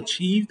sometimes we'll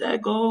achieve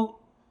that goal,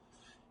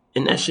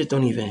 and that shit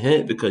don't even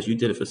hit because you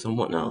did it for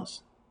someone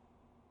else.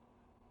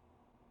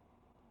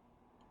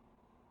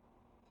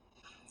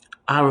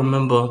 I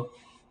remember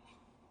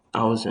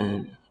I was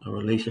in a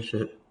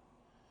relationship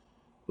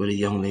with a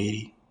young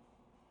lady.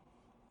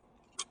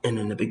 And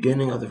in the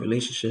beginning of the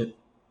relationship,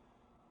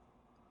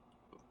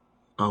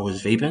 I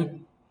was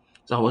vaping.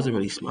 So I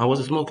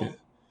wasn't smoking.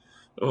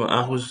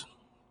 I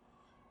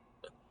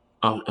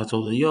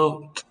told her,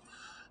 yo,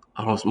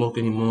 I don't smoke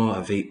anymore. I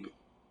vape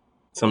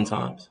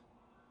sometimes.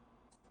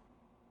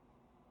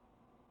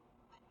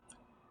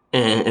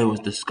 And it was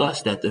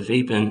discussed that the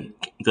vaping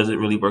doesn't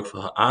really work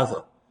for her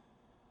either.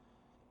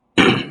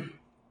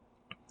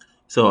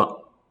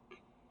 So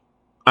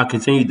I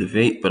continued to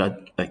vape,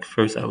 but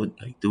first I would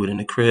do it in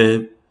the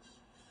crib.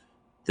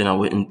 Then I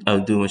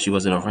would do it when she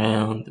wasn't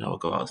around. Then I would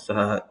go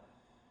outside.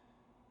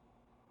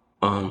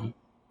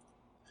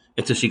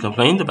 Until she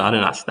complained about it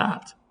and I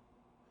stopped.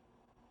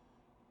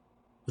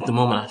 But the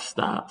moment I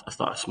stopped, I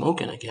started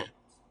smoking again.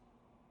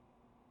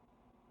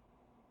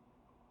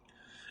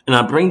 And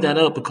I bring that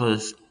up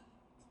because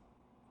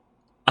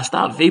I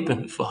stopped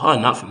vaping for her,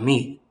 not for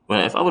me.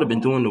 If I would have been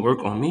doing the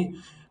work on me,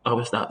 I would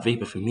have stopped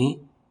vaping for me.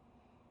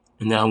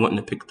 And then I wouldn't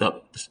have picked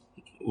up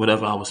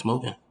whatever I was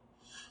smoking.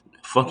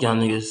 Fuck y'all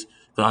niggas.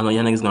 Cause I know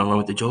y'all niggas gonna run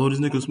with the Joe, this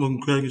nigga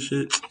smoking crack and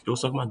shit. Yo,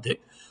 suck my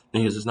dick.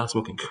 Niggas is not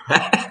smoking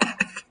crack.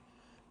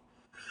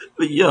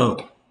 But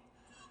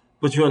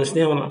you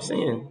understand what I'm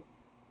saying?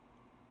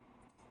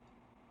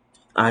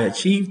 I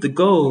achieved the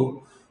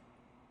goal.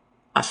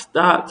 I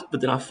stopped, but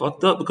then I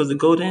fucked up because the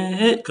goal didn't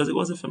hit because it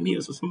wasn't for me, it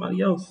was for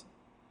somebody else.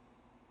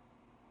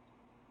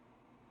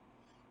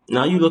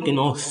 Now you looking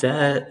all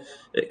sad,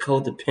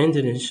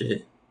 codependent and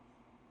shit.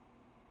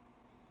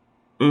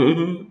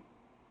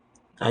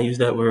 I use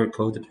that word,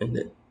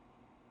 codependent.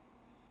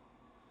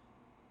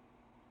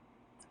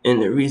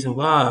 And the reason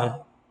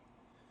why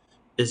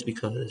is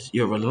because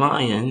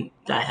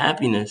that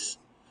happiness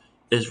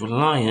is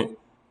reliant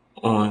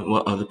on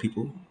what other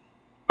people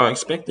are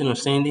expecting or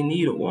saying they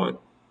need or want.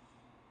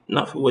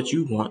 Not for what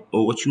you want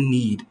or what you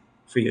need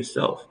for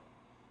yourself.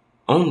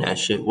 Own that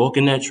shit. Walk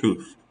in that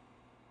truth.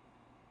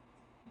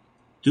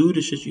 Do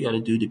the shit you gotta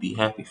do to be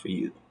happy for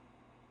you.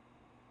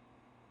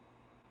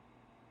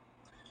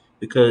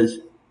 Because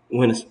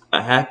when it's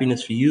a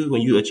happiness for you,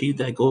 when you achieve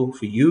that goal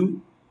for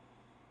you,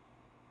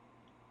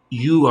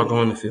 you are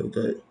going to feel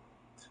good.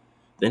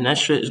 Then that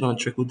shit is going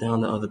to trickle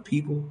down to other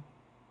people.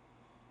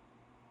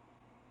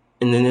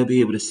 And then they'll be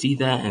able to see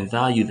that and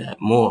value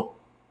that more.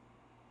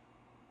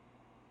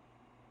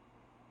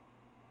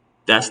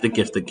 That's the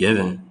gift of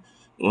giving.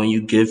 When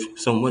you give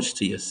so much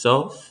to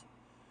yourself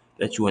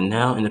that you are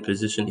now in a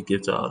position to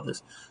give to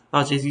others.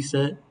 How Jay-Z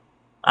said,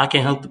 I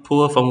can't help the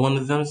poor if I'm one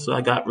of them, so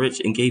I got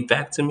rich and gave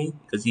back to me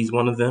because he's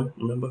one of them,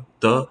 remember?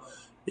 Y'all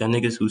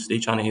niggas who stay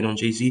trying to hate on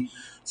Jay-Z.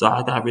 So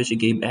I got rich and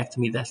gave back to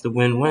me. That's the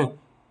win-win.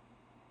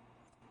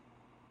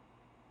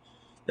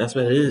 That's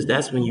what it is.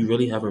 That's when you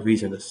really have a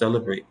reason to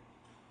celebrate.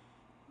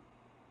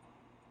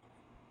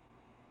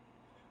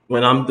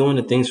 When I'm doing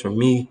the things for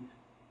me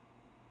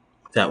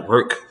that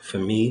work for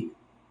me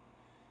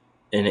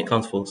and it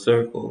comes full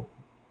circle,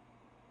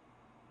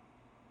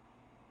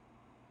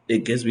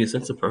 it gives me a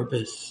sense of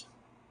purpose.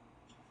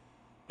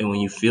 And when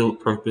you feel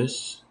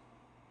purpose,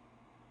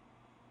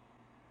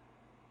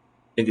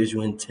 it gives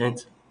you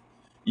intent.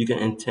 You can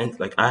intent,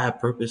 like I have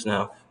purpose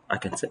now. I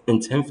can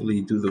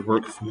intentfully do the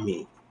work for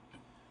me.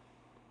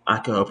 I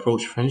can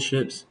approach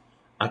friendships.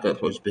 I can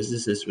approach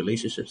businesses,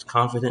 relationships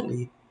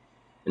confidently.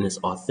 And it's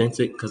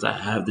authentic because I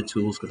have the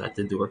tools because I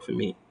did the work for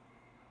me.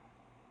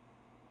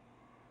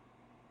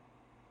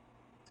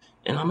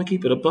 And I'm going to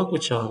keep it a buck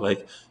with y'all.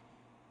 Like,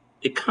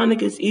 it kind of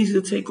gets easy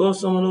to take off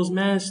some of those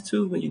masks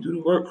too when you do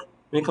the work,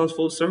 when it comes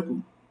full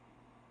circle.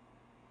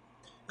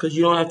 Because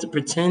you don't have to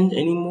pretend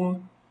anymore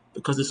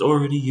because it's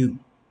already you.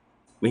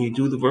 When you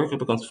do the work, it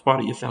becomes part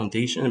of your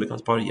foundation. It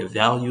becomes part of your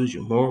values,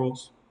 your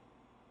morals.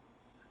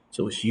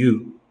 So it's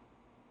you.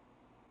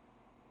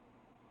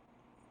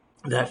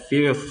 That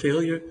fear of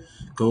failure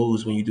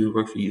goes when you do the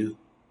work for you.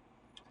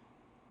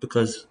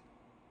 Because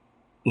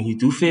when you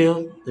do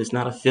fail, it's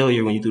not a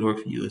failure when you do the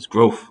work for you. It's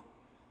growth.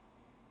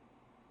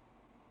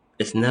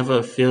 It's never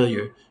a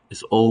failure.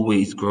 It's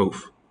always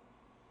growth.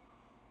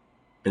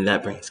 And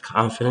that brings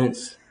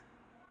confidence.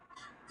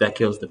 That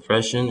kills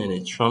depression and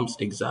it trumps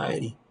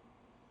anxiety.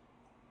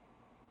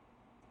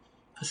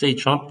 I say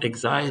trump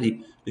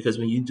anxiety because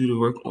when you do the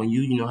work on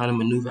you, you know how to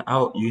maneuver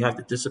out. You have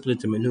the discipline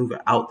to maneuver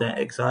out that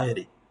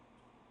anxiety.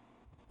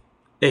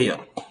 Hey,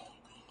 yo,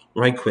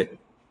 right quick.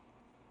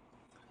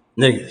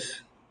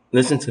 Niggas,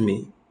 listen to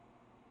me.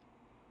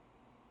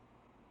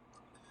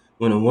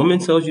 When a woman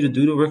tells you to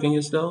do the work on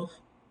yourself,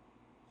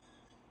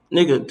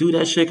 nigga, do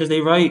that shit because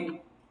they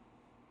right.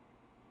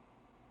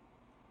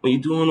 When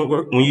you're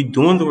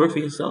doing the work for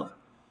yourself,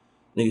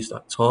 nigga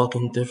start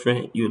talking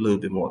different. You're a little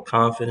bit more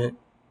confident.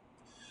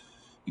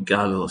 You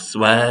got a little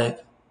swag.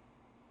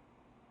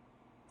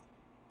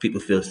 People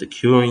feel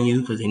secure in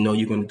you because they know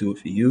you're going to do it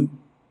for you.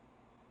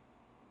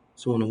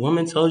 So when a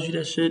woman tells you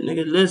that shit,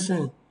 nigga,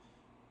 listen.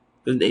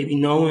 Because they be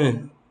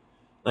knowing.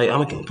 Like,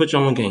 I'm going to put you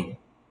on one game.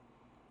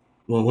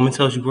 When a woman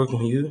tells you work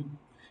on you,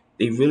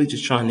 they really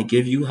just trying to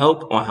give you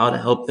help on how to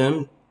help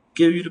them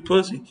give you the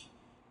pussy.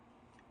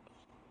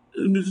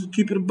 Just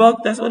keep it a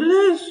buck. That's what it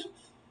is.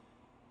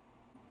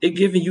 They're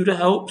giving you the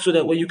help so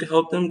that way you can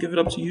help them give it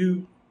up to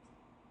you.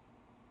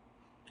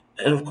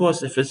 And of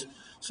course, if it's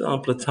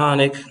something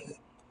platonic,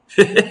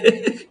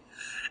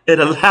 it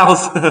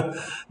allows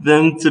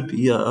them to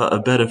be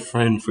a better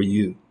friend for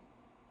you.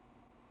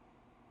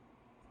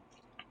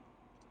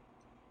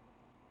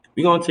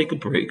 We're going to take a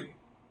break.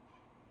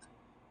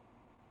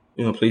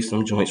 We're going to play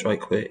some joints right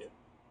quick.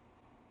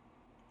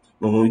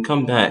 But when we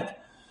come back,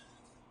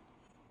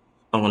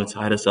 I want to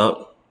tie this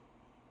up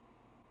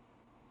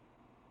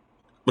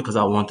because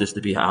I want this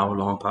to be an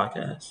hour-long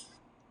podcast.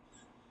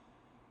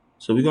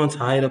 So we're going to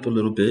tie it up a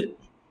little bit,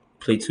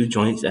 play 2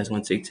 joints. That's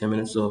going to take 10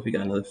 minutes off. We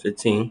got another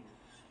 15.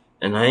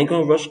 And I ain't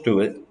going to rush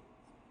through it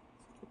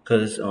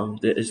because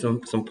there is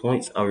some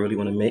points I really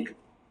want to make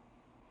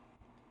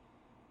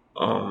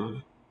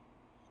on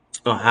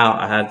how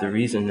I have the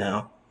reason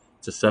now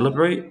to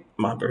celebrate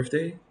my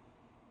birthday,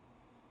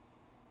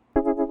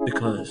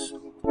 because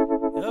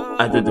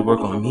I did the work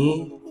on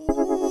me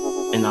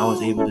and I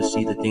was able to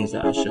see the things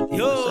that I should be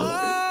able to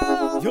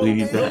celebrate. We'll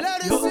be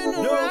back.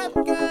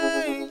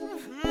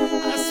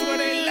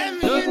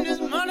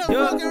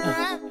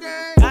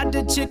 Got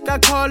the chick, I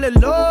call it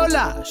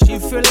Lola. She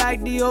feel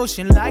like the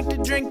ocean, like to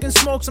drink and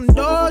smoke some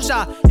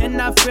Doja.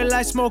 And I feel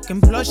like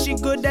smoking, plus she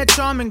good at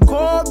charming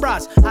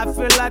cobras. I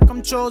feel like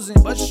I'm chosen,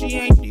 but she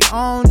ain't the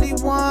only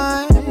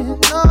one,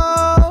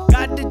 no.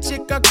 Got the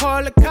chick, I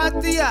call her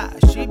Katia.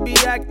 She be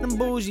acting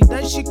bougie,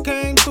 then she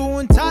came through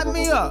and tied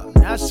me up.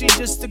 Now she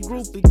just a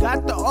groupie,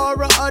 got the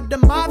aura of the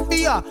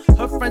mafia.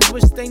 Her friends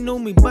wish they knew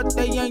me, but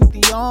they ain't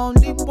the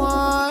only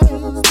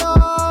ones,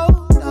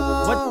 no.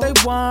 What they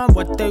want,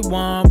 what they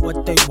want,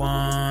 what they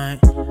want.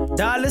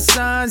 Dollar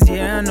signs,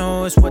 yeah, I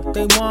know it's what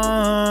they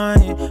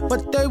want.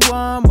 What they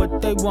want,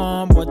 what they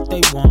want, what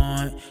they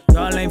want.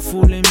 Y'all ain't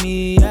fooling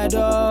me at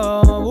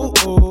all.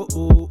 Ooh, ooh,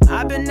 ooh.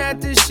 I've been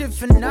at this shit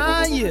for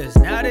 9 years.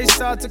 Now they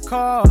start to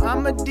call.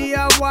 I'm a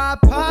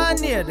DIY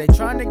pioneer. They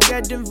tryna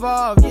get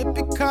involved.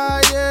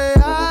 Yippee-ki-yay,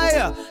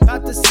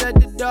 got to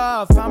set it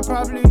off. I'm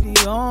probably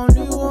the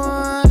only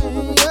one,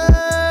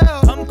 yeah.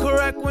 I'm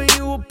correct when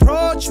you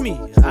approach me.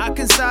 I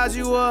can size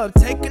you up,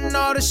 taking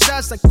all the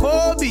shots like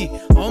Kobe.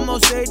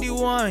 Almost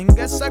 81,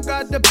 guess I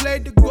got to play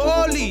the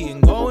goalie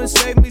and go and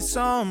save me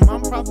some.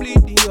 I'm probably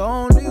the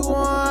only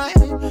one.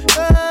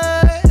 Hey,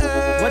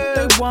 hey. What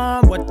they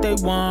want, what they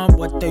want,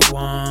 what they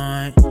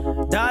want.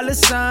 Dollar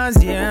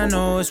signs, yeah, I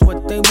know it's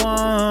what they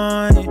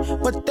want.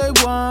 What they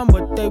want,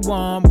 what they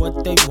want,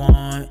 what they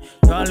want.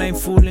 Y'all ain't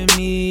fooling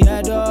me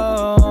at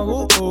all.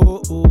 Ooh,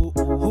 ooh, ooh.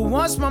 Who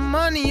wants my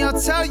money? I'll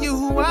tell you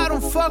who I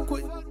don't fuck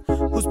with.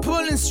 Who's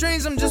pulling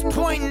strings? I'm just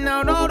pointing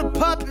out all the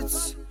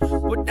puppets.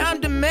 What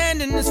I'm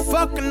demanding is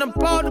fucking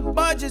up all the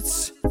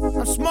budgets.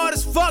 I'm smart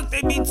as fuck,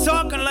 they be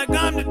talking like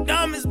I'm the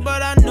dumbest,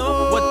 but I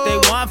know what they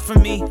want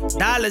from me.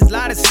 Dollars,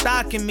 lot of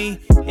stock in me.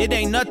 It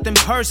ain't nothing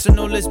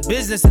personal, it's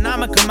business and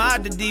I'm a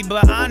commodity.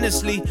 But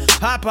honestly,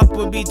 Pop-Up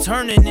would be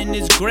turning in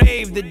his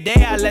grave the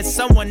day I let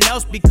someone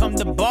else become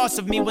the boss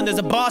of me. When there's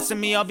a boss in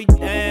me, I'll be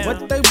damned.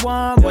 What they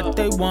want, what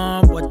they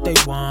want, what they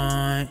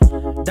want.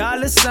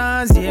 Dollar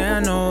signs, yeah, I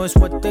know it's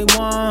what they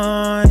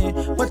want.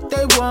 What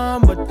they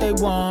want, what they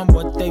want,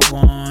 what they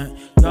want.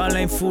 Y'all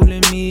ain't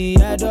fooling me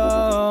at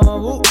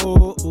all. Ooh,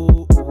 ooh,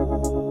 ooh,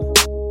 ooh.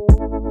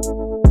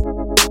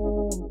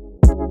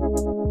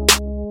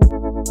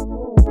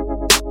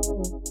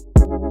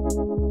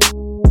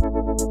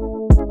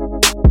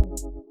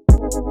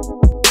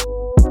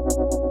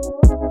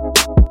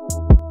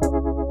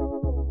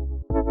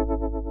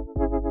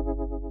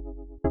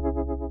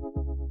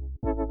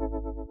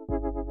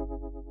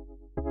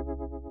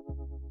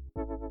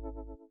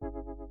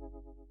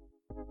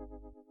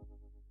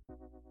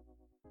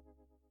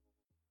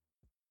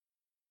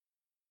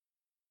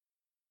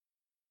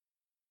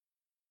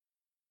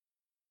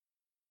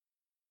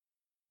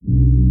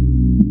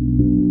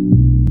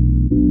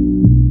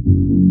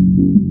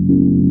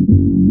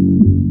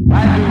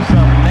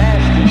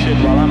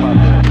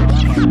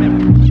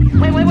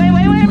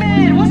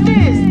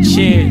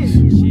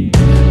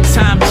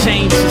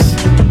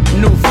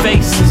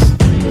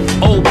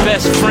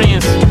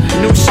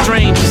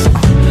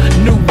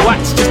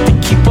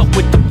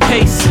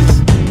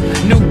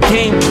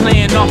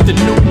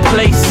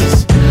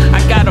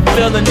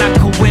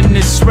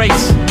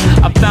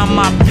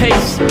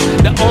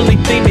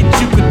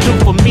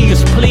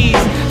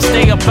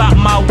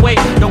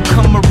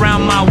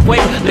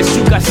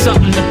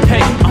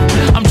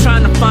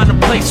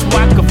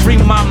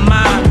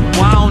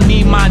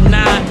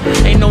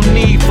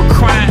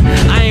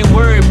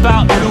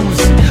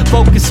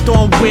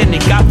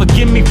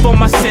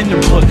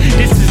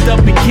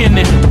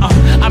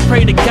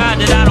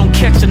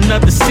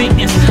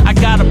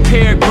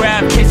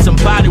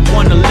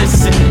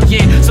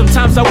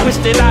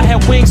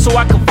 So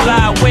I can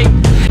fly away.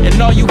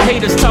 And all you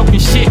haters talking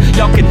shit,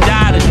 y'all can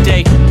die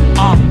today.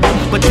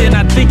 But then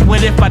I think,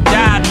 what if I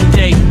die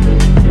today?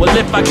 Well,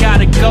 if I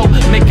gotta go,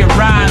 make it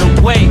right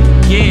away.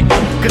 Yeah,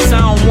 cause I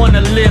don't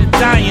wanna live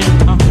dying.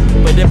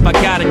 But if I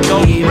gotta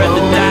go,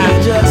 rather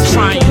die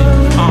trying.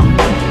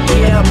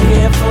 Yeah, I'm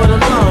here for the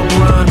long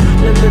run.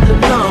 The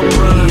long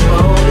run. We've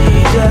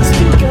only just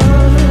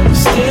begun.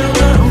 Still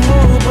nothing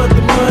more but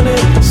the money.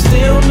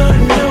 Still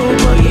nothing new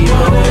but the money. We've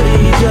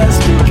only just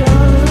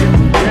begun.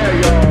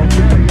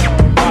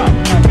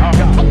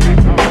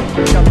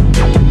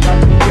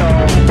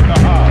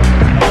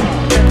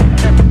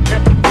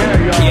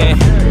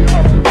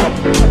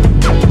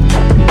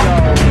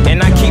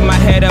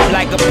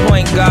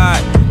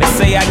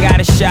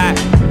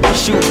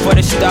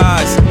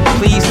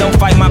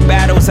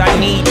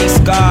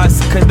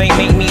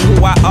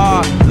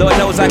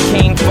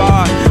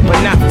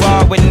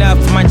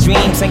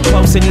 dreams ain't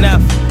close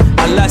enough.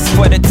 I lust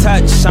for the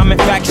touch, I'm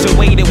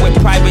infatuated with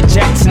private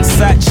jets and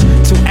such.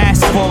 To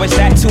ask for, is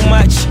that too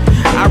much?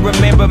 I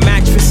remember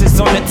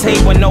mattresses on the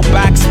table, no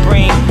box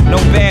spring, no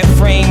bed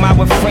frame. I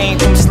refrain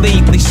from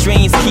sleep, these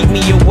dreams keep me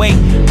awake.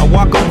 I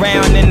walk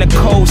around in the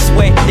cold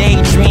sweat,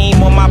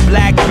 daydream on my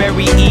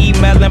BlackBerry,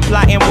 emailing,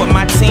 plotting with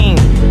my team.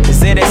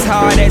 Is it as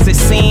hard as it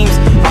seems,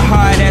 or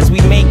hard as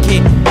we make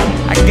it?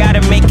 I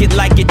gotta make it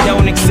like it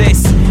don't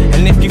exist.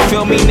 And if you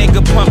feel me,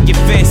 nigga, pump your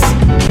fist.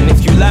 And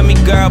if you love me,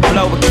 girl,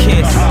 blow a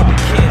kiss.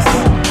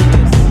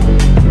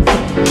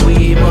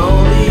 We've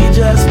only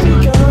just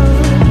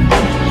begun.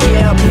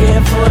 Yeah, I'm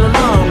here for the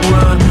long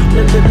run.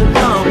 The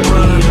long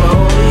run. We've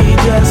only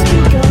just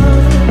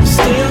begun.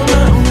 Still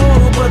nothing new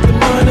but the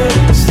money.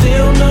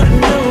 Still nothing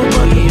new but the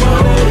money. We've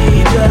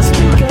only just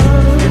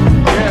begun.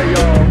 Yeah,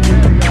 y'all.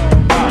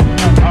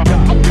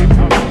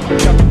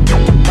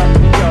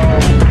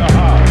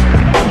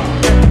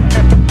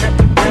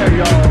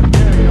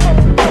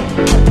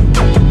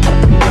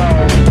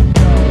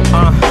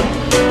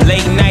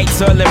 Late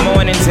nights, early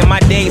mornings, and my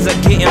days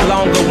are getting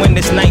longer when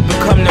this night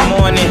become the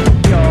morning.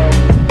 I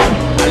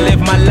live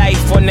my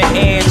life on the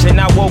edge,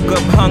 and I woke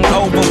up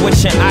hungover,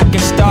 wishing I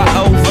could start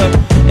over.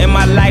 In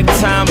my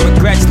lifetime,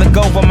 regrets look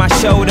over my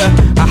shoulder.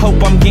 I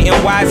hope I'm getting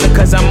wiser,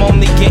 cause I'm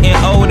only getting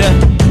older.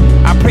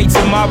 I pray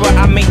tomorrow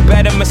I make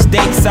better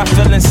mistakes. I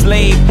feel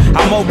enslaved,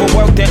 I'm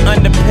overworked and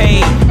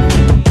underpaid.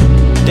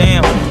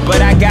 Damn,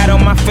 but I got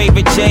on my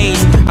favorite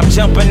J's. I'm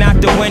jumping out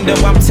the window,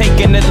 I'm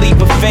taking a leap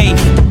of faith.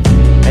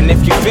 And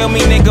if you feel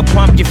me, nigga,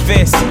 pump your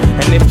fist.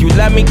 And if you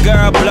love me,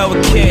 girl, blow a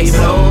kiss.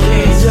 We've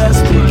only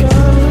just begun.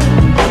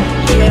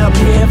 Yeah, I'm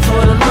here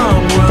for the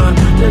long run.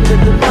 The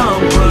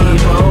long run.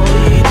 We've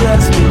only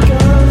just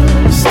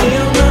begun.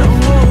 Still nothing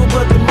new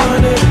but the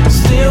money.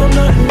 Still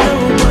nothing new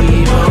but the money.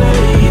 We've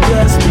only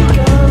just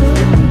begun.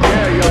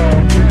 Yeah, y'all.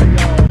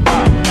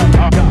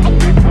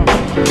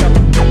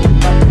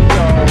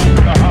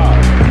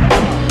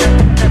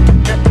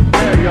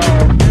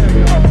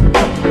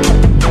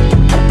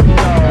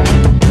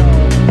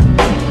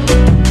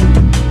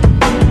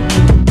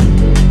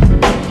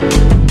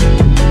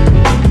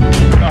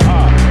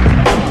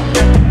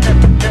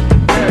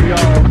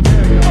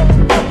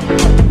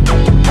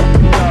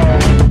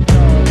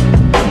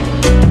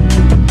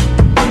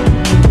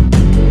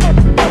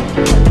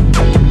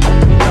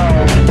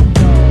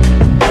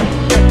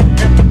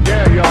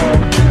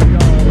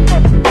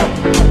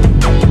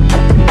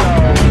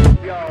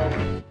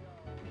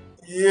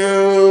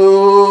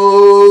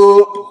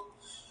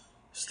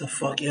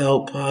 Fuck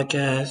Yo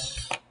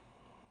podcast.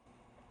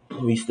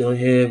 We still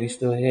here.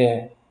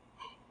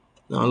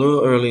 Now, a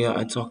little earlier,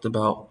 I talked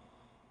about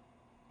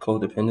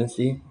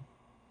codependency.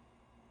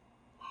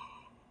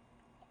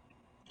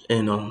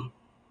 And,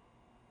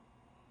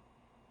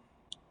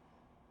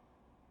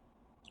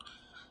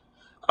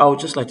 I would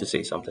just like to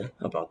say something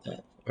about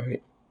that,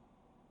 right?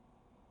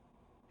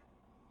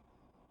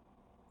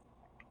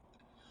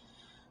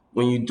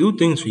 When you do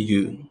things for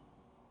you,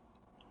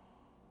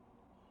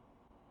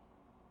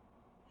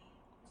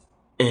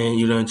 and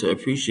you learn to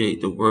appreciate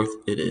the worth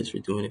it is for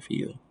doing it for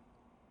you,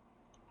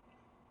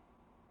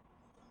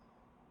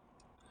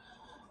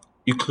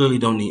 you clearly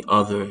don't need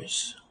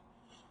others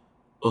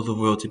or the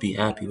world to be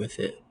happy with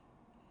it,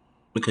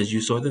 because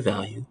you saw the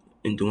value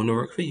in doing the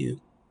work for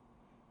you.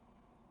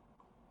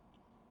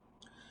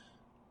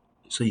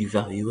 So you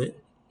value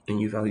it, and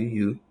you value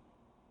you,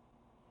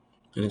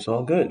 and it's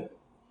all good.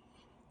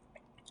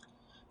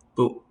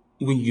 But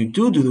when you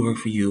do the work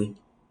for you,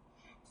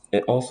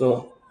 it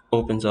also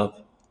opens up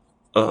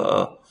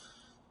a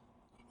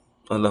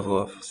level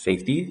of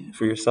safety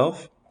for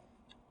yourself.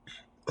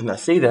 And I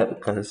say that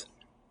because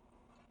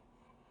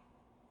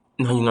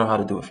now you know how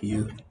to do it for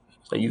you.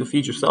 So you can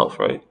feed yourself,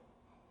 right?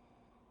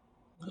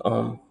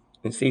 And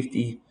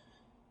safety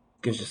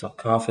gives yourself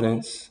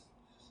confidence.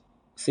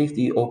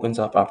 Safety opens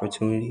up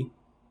opportunity.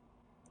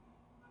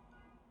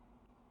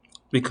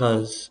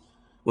 Because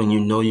when you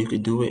know you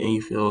could do it and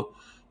you feel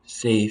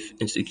safe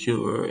and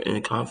secure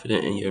and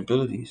confident in your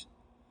abilities,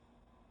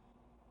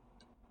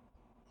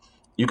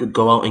 you could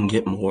go out and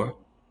get more.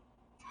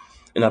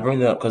 And I bring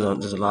that up because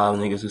there's a lot of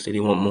niggas who say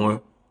they want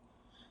more,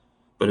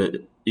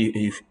 but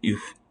you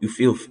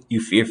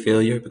fear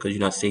failure because you're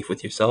not safe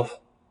with yourself.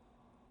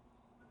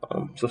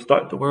 So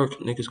start the work,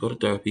 niggas. Go to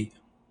therapy,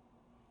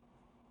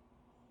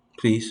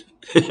 please,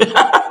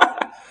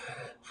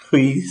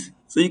 please,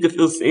 so you can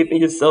feel safe in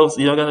yourself.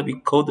 So you don't gotta be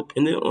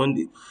codependent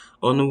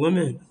on the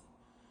women,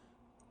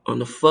 on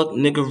the fuck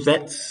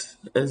niggerettes,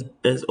 as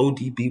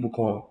ODB will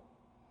call them.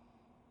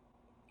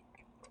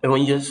 And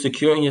when you're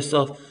secure in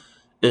yourself,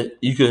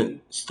 you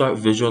can start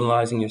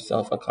visualizing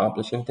yourself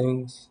accomplishing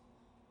things.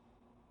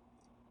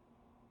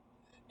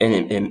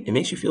 And it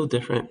makes you feel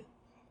different.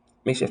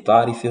 Makes your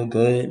body feel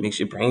good. Makes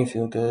your brain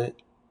feel good.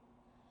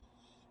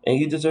 And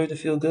you deserve to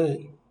feel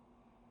good.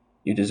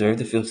 You deserve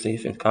to feel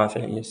safe and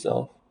confident in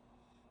yourself.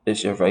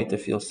 It's your right to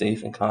feel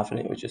safe and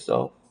confident with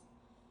yourself.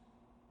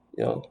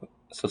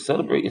 So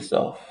celebrate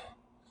yourself.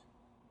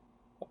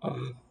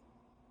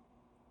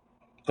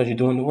 Because you're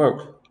doing the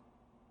work.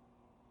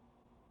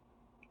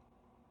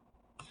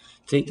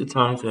 take the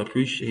time to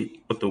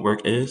appreciate what the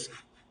work is,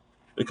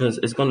 because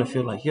it's gonna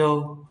feel like,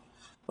 yo,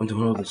 I'm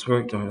doing all this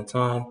work during the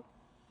time.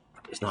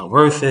 It's not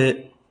worth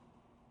it.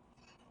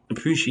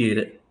 Appreciate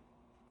it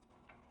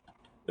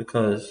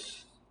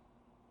because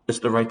it's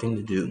the right thing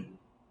to do.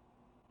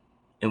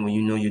 And when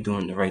you know you're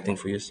doing the right thing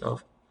for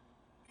yourself,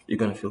 you're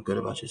gonna feel good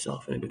about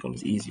yourself, and it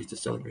becomes easier to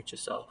celebrate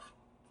yourself.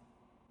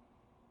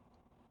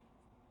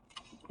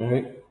 All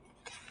right.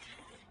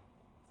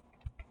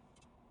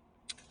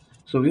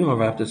 So we're gonna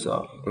wrap this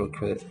up real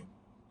quick,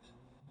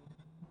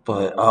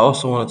 but I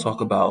also want to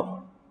talk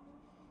about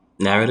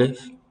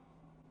narrative.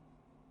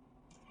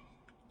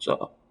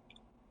 So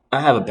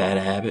I have a bad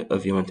habit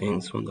of viewing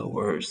things from the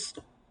worst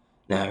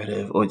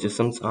narrative, or just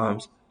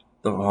sometimes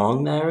the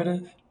wrong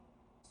narrative.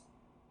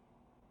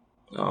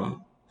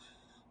 Um,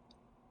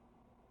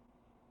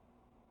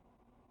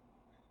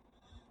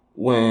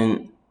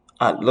 when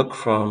I look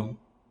from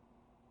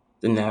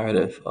the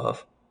narrative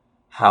of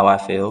how I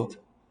failed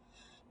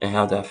and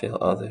how did I fail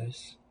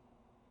others,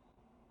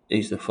 it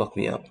used to fuck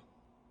me up.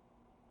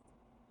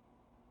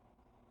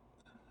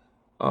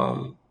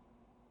 Um,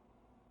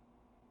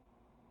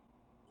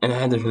 and I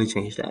had to really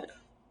change that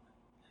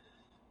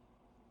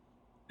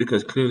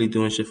because clearly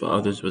doing shit for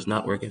others was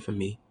not working for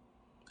me,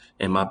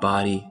 and my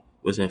body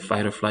was in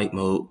fight or flight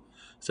mode,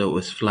 so it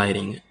was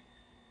flighting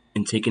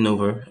and taking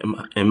over,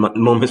 and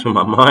moments when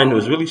my mind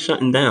was really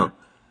shutting down.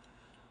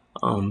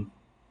 And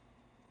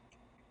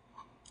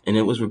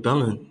it was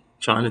rebelling,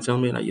 trying to tell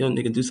me like, yo,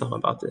 nigga, do something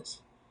about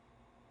this.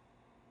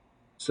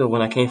 So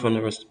when I came from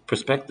the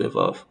perspective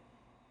of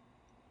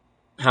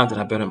how did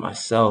I better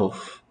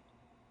myself,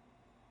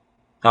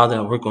 how did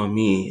I work on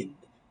me,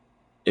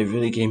 it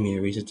really gave me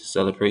a reason to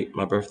celebrate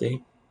my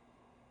birthday.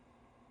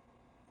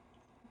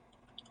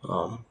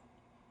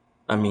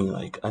 I mean,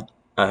 like,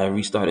 I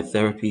restarted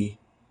therapy.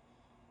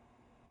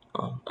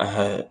 I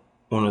had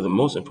one of the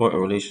most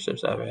important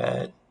relationships I ever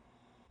had.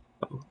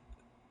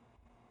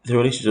 The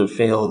relationship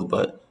failed,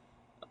 but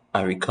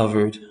I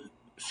recovered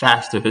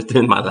faster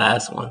than my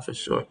last one, for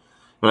sure.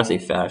 When I say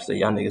faster,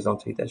 y'all niggas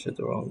don't take that shit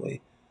the wrong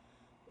way.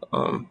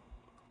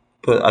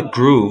 But I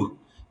grew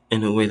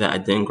in a way that I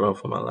didn't grow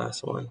from my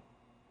last one.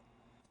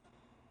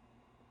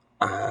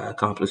 I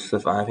accomplished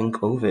surviving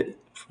COVID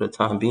for the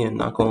time being,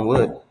 knock on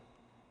wood.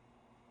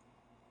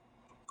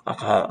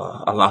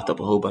 I locked up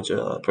a whole bunch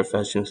of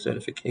professional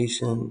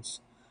certifications.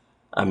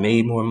 I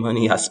made more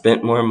money. I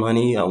spent more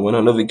money. I went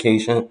on a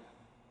vacation.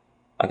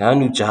 I got a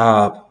new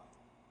job.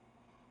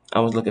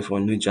 I was looking for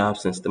a new job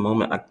since the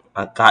moment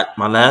I got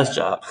my last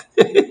job.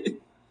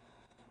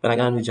 But I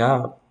got a new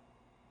job.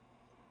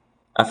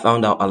 I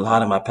found out a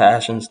lot of my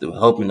passions through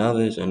helping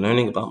others and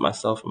learning about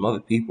myself from other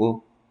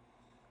people.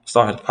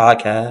 Started a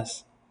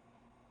podcast.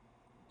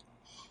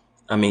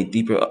 I made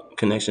deeper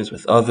connections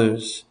with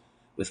others,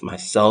 with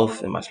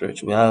myself and my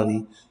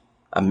spirituality.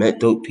 I met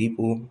dope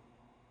people.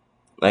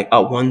 Like, I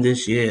won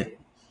this year.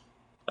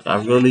 Like,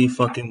 I really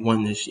fucking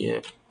won this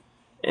year.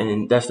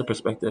 And that's the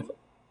perspective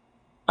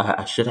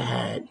I should have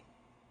had.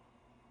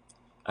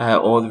 I had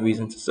all the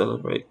reason to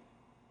celebrate.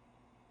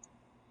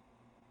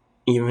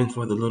 Even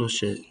for the little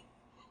shit.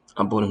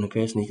 I bought him a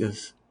pair of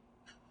sneakers.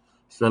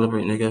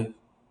 Celebrate, nigga.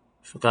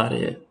 Fuck out of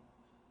here.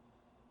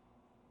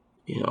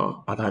 You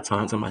know, I got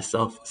time to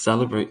myself.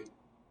 Celebrate.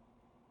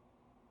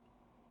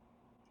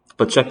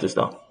 But check this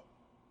though.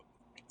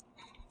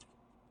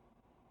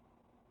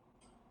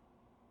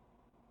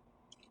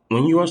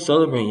 When you are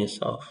celebrating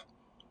yourself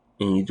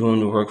and you're doing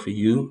the work for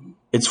you,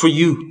 it's for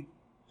you.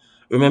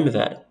 Remember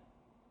that.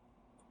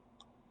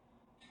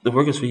 The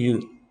work is for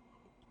you.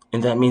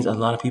 And that means a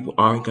lot of people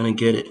aren't going to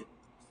get it.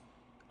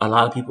 A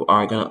lot of people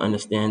aren't going to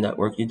understand that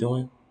work you're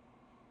doing.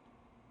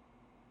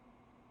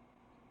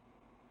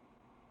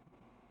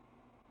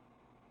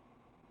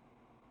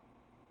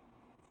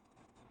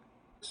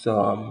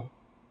 So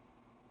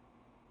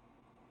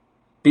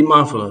be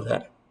mindful of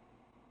that.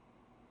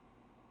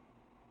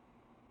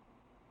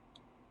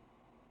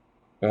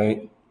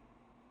 Right?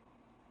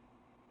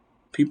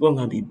 People are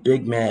going to be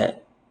big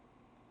mad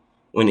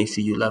when they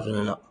see you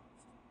leveling up.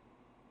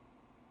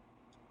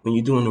 When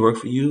you're doing the work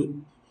for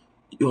you,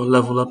 you're going to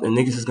level up and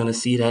niggas is going to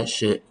see that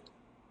shit.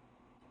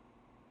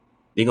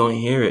 They're going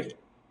to hear it.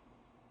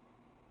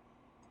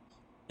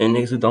 And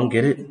niggas who don't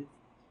get it,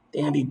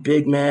 they're going to be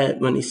big mad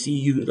when they see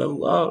you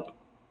level up.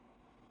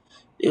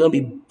 They're going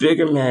to be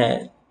bigger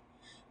mad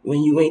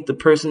when you ain't the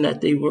person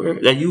that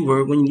you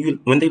were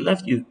when they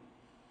left you.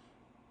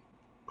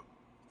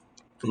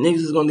 Niggas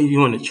is gonna leave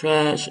you in the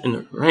trash, in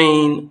the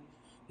rain,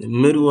 in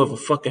the middle of a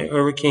fucking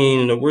hurricane,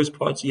 in the worst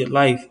parts of your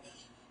life.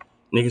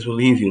 Niggas will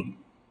leave you.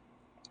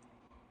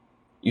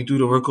 You do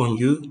the work on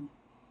you,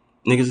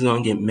 niggas is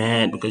gonna get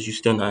mad because you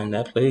still not in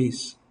that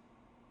place.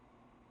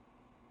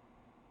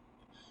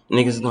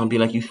 Niggas is gonna be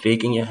like, you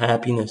faking your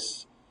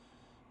happiness.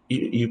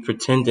 You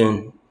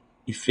pretending.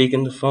 You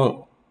faking the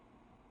funk.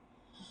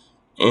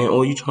 And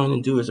all you trying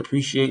to do is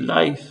appreciate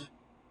life.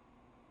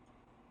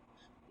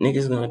 Niggas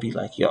is gonna be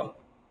like, yo,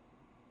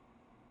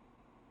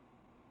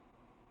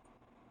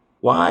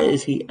 why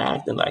is he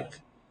acting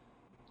like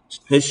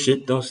his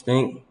shit don't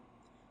stink?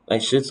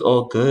 Like, shit's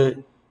all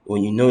good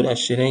when you know that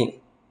shit ain't.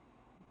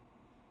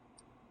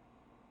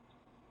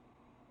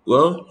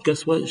 Well,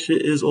 guess what?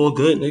 Shit is all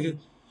good, nigga.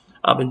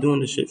 I've been doing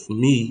this shit for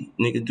me.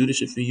 Nigga, do this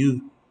shit for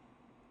you.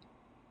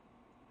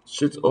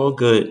 Shit's all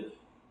good.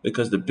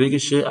 Because the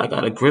biggest shit I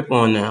got a grip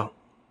on now.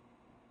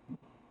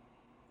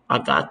 I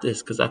got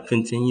this because I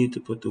continue to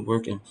put the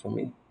work in for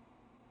me.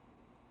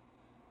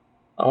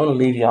 I want to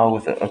leave y'all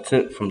with a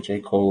tip from J.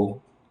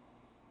 Cole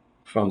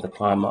from The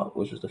Climb Up,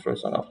 which was the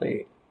first song I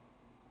played.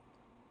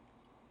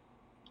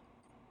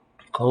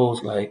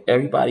 Cole's like,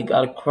 everybody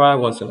gotta cry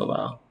once in a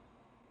while.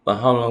 But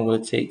how long will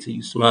it take till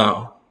you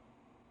smile?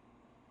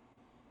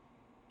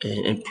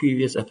 And in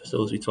previous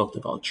episodes, we talked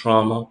about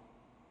trauma.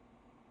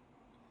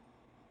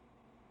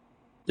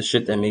 The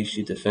shit that makes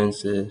you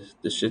defensive.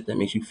 The shit that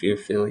makes you fear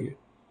failure.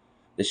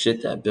 The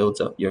shit that builds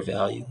up your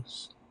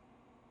values.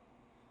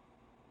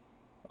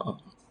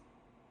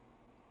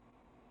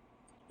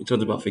 We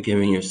talked about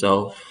forgiving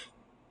yourself.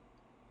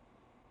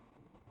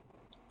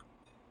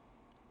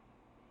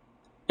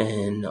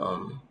 And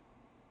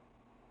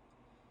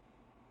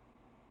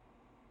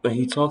when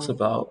he talks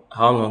about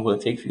how long will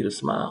it take for you to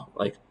smile,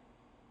 like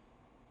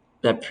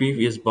that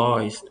previous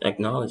bar, he's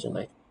acknowledging,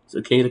 like, it's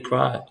okay to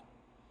cry.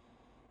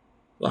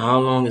 But how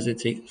long does it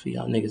take for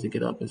y'all niggas to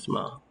get up and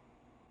smile?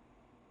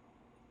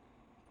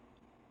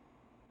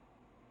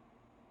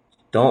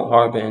 Don't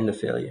harbor in the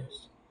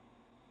failures.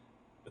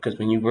 Because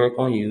when you work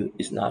on you,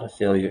 it's not a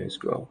failure, it's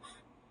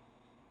growth.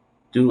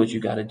 Do what you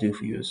gotta do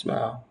for you to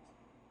smile.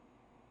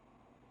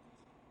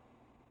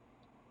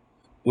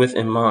 With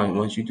in mind,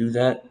 once you do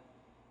that,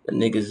 the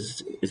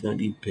niggas is gonna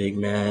be big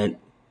mad.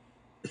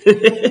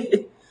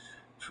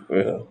 For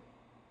real.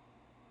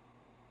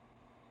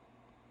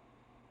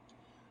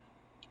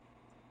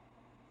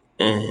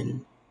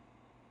 And,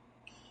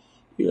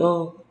 you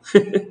know,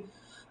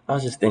 I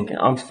was just thinking,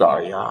 I'm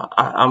sorry, y'all.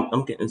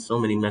 I'm getting so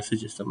many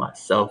messages to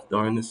myself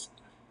during this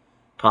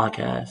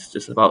podcast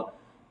just about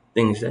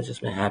things that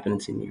just been happening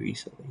to me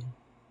recently.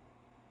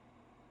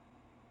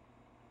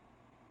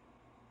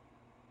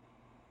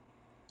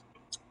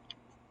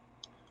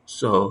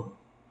 So,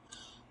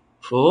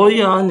 for all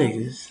y'all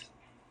niggas,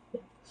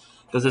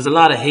 because there's a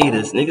lot of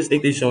haters. Niggas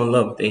think they showing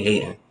love, but they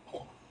hating.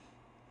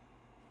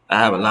 I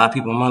have a lot of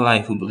people in my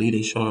life who believe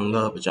they showing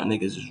love, but y'all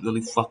niggas is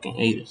really fucking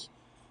haters.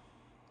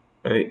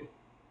 Right?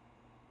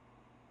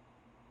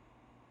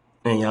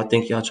 And y'all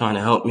think y'all trying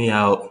to help me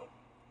out.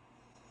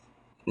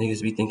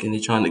 Niggas be thinking they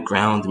trying to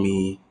ground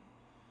me.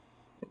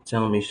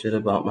 Telling me shit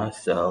about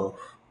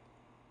myself.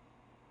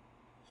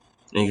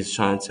 Niggas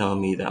trying to tell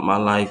me that my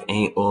life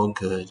ain't all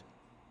good.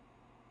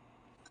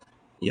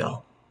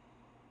 Yo.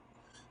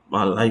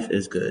 My life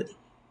is good.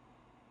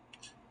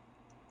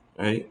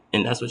 Right?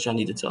 And that's what y'all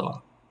need to tell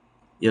them.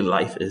 Your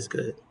life is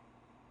good.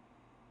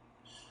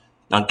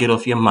 Now get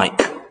off your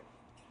mic.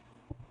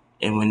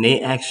 And when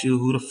they ask you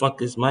who the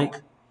fuck is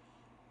Mike,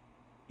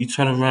 you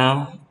turn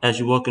around as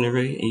you walk in the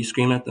ring and you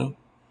scream at them.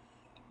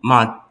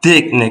 My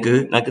dick,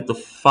 nigga. Now get the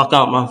fuck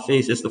out my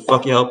face. It's the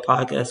Fuck Y'all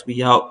podcast.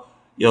 We out.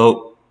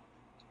 Yo.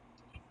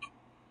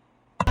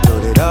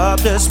 Load it up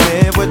to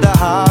spit with the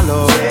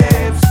hollow.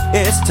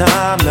 It's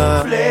time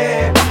to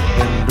flip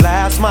and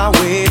blast my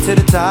way to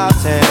the top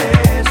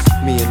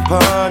 10. Me and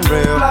Pun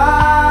real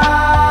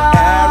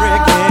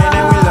arrogant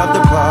and we love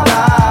the pop.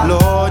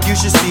 Lord, you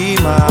should see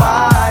my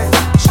wife.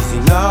 She's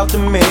enough to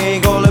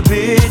make all the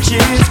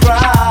bitches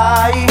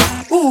cry.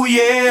 Ooh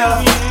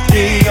yeah,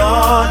 they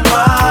on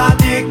my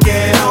dick,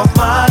 get off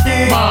my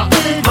dick, my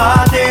dick,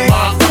 my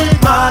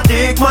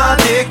dick, my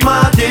dick,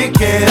 my dick,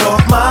 get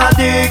off my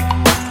dick,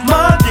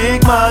 my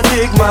dick, my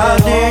dick, my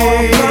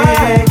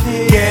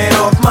dick, get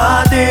off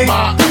my dick,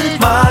 my dick,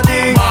 my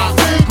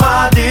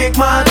dick,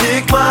 my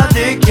dick, my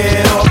dick,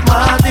 get off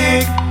my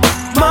dick,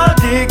 my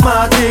dick,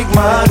 my dick,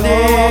 my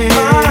dick.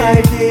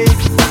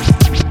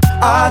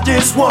 I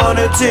just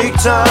wanna take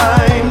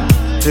time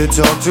to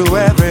talk to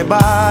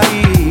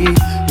everybody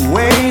who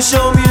ain't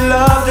show me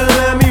love to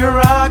let me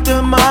rock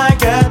the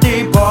mic at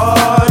the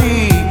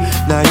party.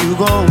 Now you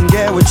gon'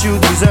 get what you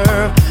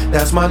deserve.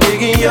 That's my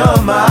dick in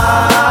your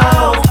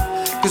mouth.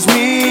 Cause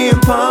me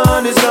and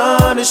Pun is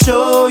gonna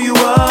show you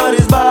what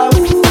it's about.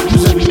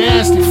 You's a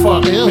nasty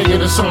fuck, nigga.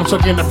 The song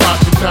talking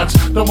about your nuts.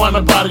 Don't want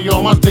nobody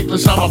on my dick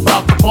list, I'm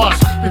about to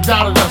bust. They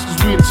doubted us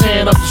cause we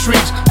tearing up the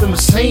streets. Them the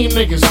same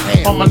niggas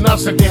on my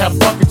nuts like they have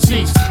bucket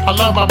seats. I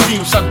love my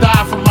beefs, I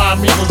die for my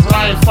amigos.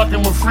 Ryan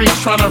fucking with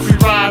freaks, trying to free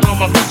ride on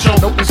my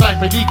bitch. Nope, it's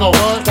like Medico.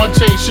 One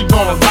day she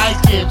gonna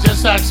like it,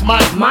 just ask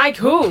Mike. Mike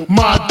who?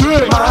 My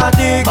dick. My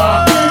dick,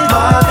 my dick,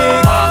 my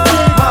dick,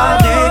 my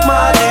dick,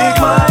 my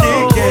dick, my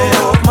dick, get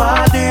off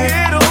my dick,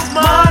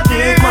 my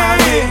dick, my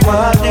dick,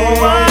 my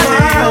dick,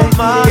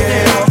 my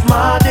dick,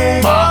 my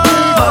dick, my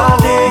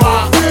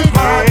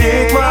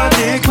dick, my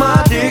dick,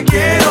 my dick,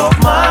 get off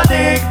my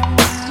dick,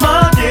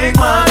 my dick,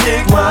 my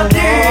dick, my dick,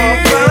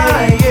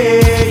 yeah,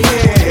 yeah.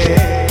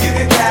 You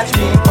can catch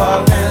me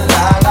puffin'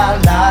 la la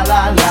la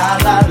la la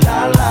la la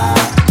la.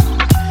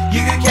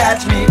 You can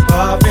catch me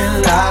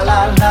puffin' la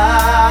la la.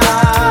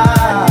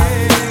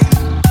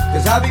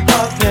 Cause I be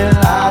puffin'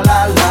 la la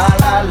la.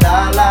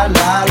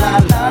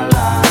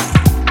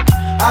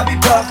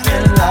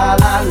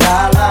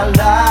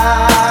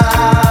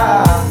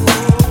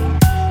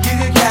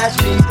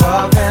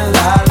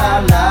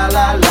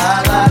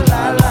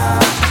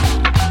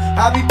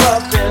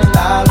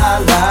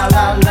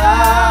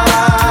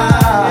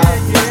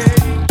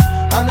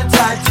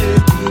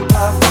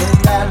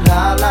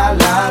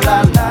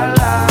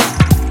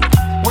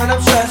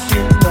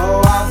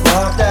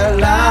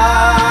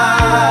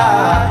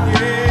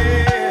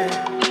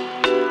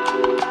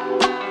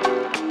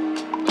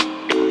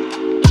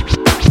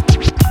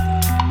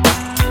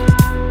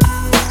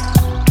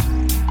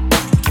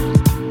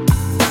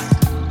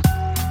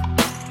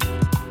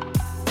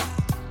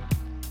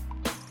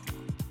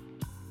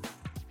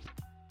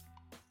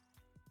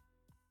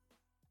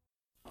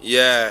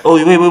 Yeah. Oh,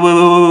 wait.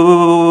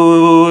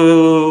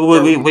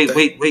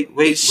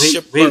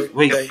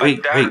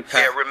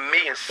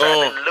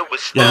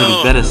 Yeah, you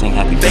better sing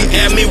happy birthday.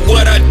 They ask me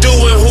what I do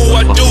and who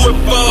I do it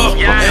for,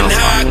 and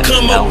how I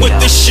come up with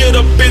this shit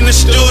up in the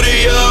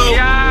studio.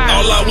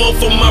 All I want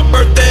for my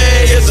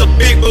birthday is a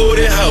big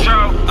booty hoe.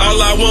 All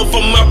I want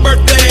for my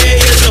birthday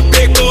is a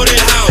big booty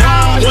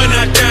hoe. When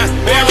I die,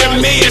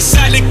 bury me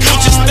inside the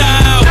Gucci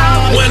style.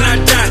 When I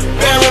die,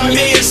 bury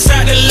me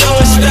inside the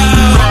Louis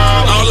style.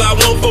 All I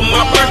want for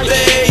my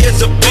birthday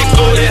is a big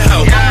booty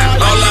hoe.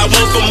 All I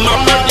want for my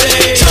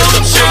birthday is a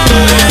big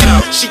booty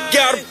hoe. She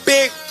got a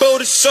big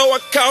booty, so I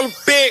call her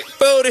big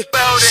booty.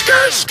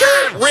 Skirt,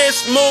 skirt,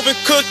 wrist moving,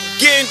 cook,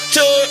 getting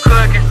to it.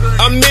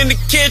 I'm in the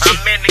kitchen,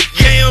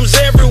 yams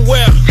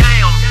everywhere.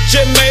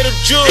 Just made a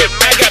jewel,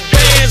 I got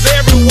bands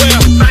everywhere.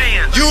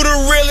 You the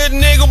realest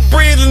nigga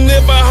breathing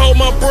if I hold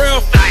my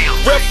breath.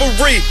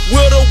 Referee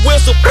with a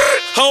whistle,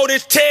 hold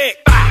his tag.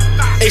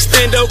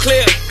 Extendo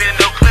clip,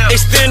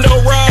 extendo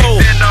roll.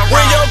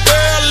 When your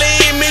girl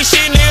leave me,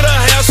 she need a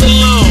house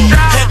alone.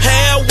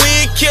 Hair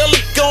weed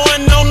killer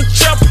going on the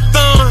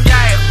chopper-thon.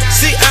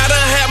 See, I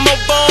done had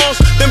more bombs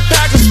than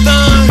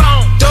Pakistan.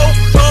 Dope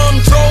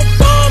bomb, drove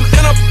bomb,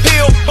 and a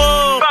pill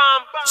bomb.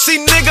 See,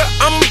 nigga,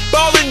 I'm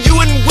ballin' you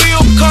in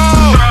wheel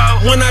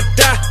car. When I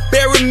die,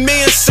 bury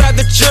me inside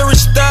the jury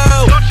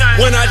style.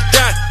 When I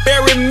die,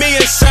 bury me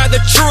inside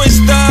the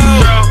truest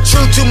style.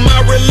 True to my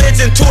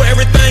religion, to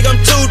everything, I'm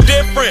too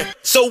different.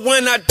 So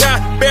when I die,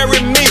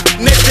 bury me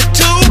next to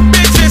two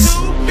bitches.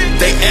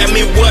 They ask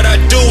me what I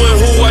do and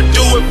who I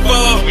do it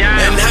for,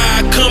 and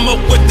how I come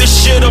up with this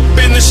shit up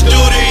in the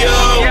studio.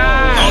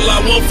 All I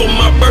want for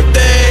my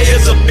birthday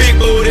is a big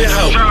booty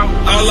hoe.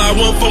 All I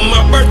want for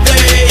my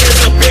birthday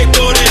is a big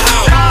booty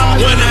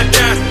hoe. When I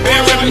die,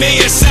 bury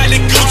me inside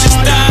the Gucci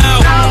style.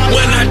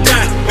 When I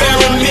die,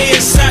 bury me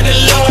inside the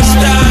Louis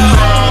style.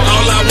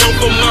 All I want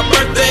for my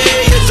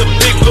birthday is a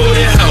big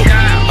booty hoe.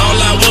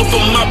 All I want for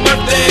my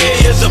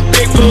birthday is a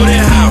big booty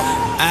hoe.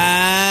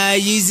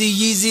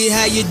 Yeezy,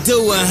 how you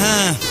doing,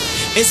 huh?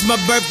 It's my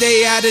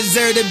birthday, I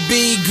deserve to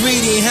be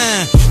greedy,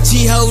 huh?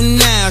 She holding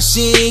out,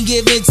 she ain't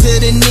giving to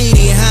the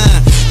needy,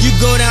 huh? You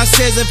go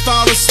downstairs and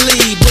fall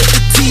asleep with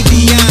the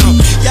TV on.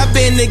 Y'all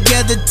been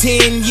together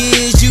 10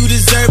 years, you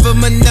deserve a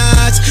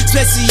menage.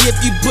 Especially if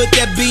you put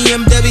that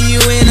BMW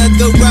in a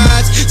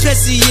garage.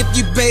 Especially if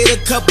you paid a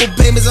couple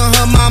payments on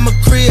her mama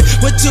crib.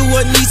 Went to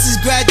her niece's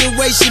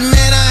graduation,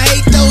 man, I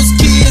hate those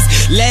kids.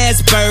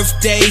 Last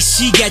birthday,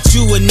 she got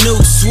you a new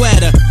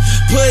sweater.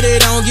 Put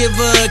it on, give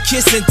her a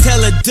kiss and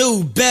tell her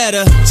do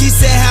better. She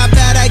said, how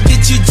about I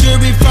get you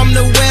jewelry from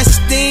the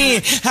West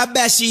End? How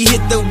about she hit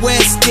the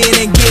West End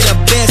and get a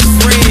best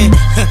friend?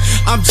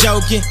 I'm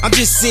joking, I'm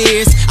just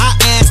serious. I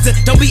asked her,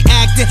 don't be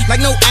acting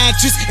like no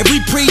actress. If we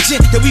preaching,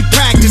 then we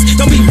practice.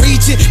 Don't be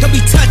reaching, don't be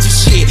touching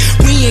shit.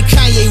 We in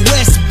Kanye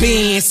West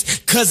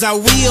Benz, cause I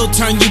will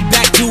turn you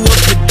back to a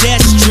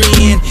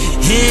pedestrian.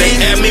 They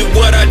ask me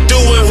what I do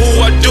and who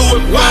I do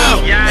it for,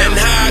 and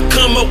how I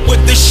come up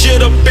with this shit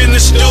up in the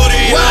studio.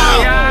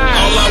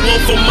 All I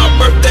want for my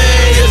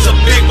birthday is a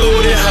big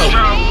booty hoe.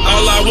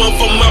 All I want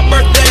for my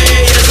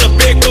birthday is a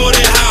big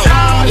booty hoe.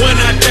 When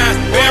I die,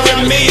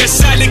 bury me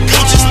inside the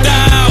Gucci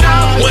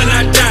style. When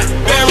I die,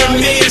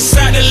 bury me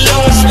inside the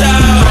Louis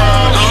style.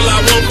 All I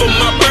want for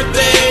my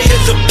birthday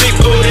is a big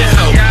booty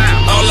hoe.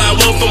 All I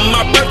want for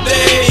my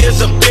birthday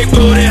is a big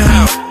booty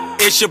hoe.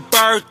 It's your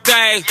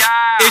birthday,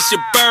 it's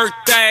your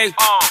birthday.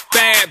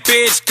 Bad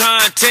bitch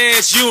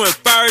contest, you in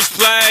first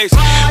place.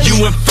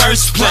 You in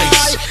first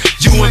place,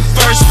 you in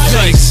first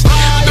place.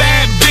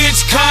 Bad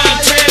bitch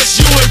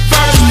contest, you in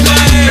first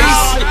place.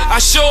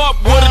 I show up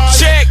with a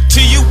check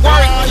to your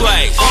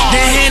workplace.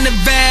 Then hand the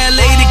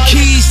valet the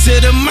keys to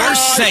the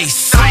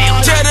Mercedes.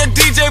 Tell the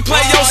DJ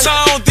play your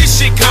song, this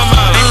shit come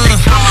out.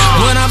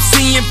 What I'm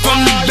seeing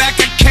from the back,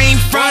 I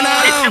came front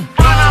of.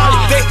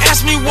 They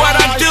ask me what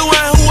I do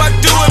and who I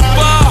do it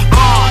for.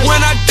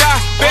 When I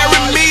die, bury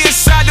me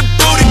inside the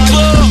booty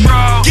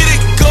club. Get it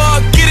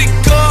good, get it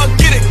good,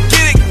 get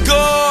it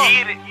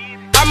good.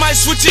 I might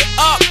switch it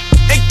up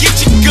and get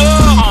you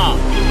good.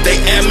 They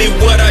ask me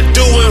what I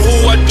do and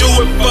who I do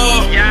it for,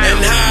 and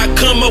how I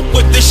come up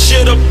with this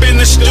shit up in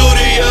the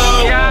studio.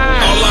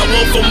 All I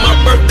want for my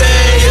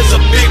birthday is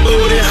a big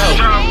booty hoe.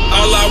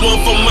 All I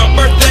want for my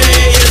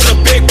birthday is a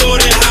big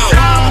booty hoe.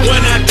 When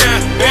I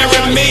die,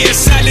 bury me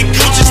inside the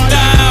Gucci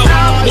style.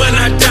 When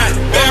I die,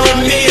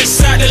 bury me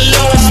inside the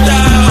Louis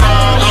style.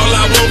 All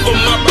I want for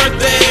my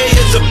birthday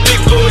is a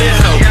big booty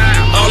hoe.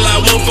 All I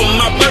want for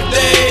my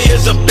birthday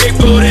is a big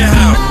booty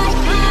hoe.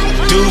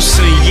 Deuce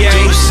and Ye,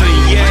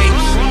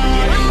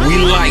 we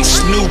like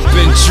Snoop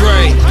and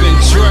Dre.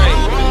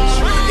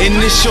 And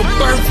it's your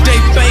birthday,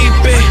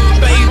 baby.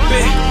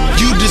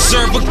 You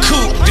deserve a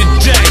coupe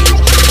today.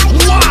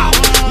 Wow.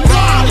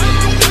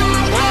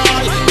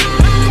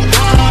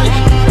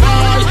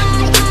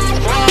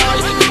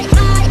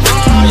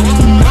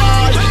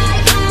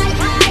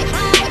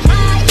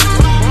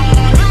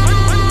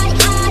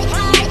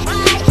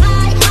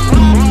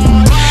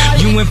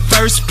 You in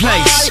first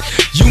place,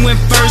 you in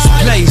first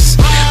place.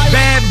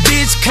 Bad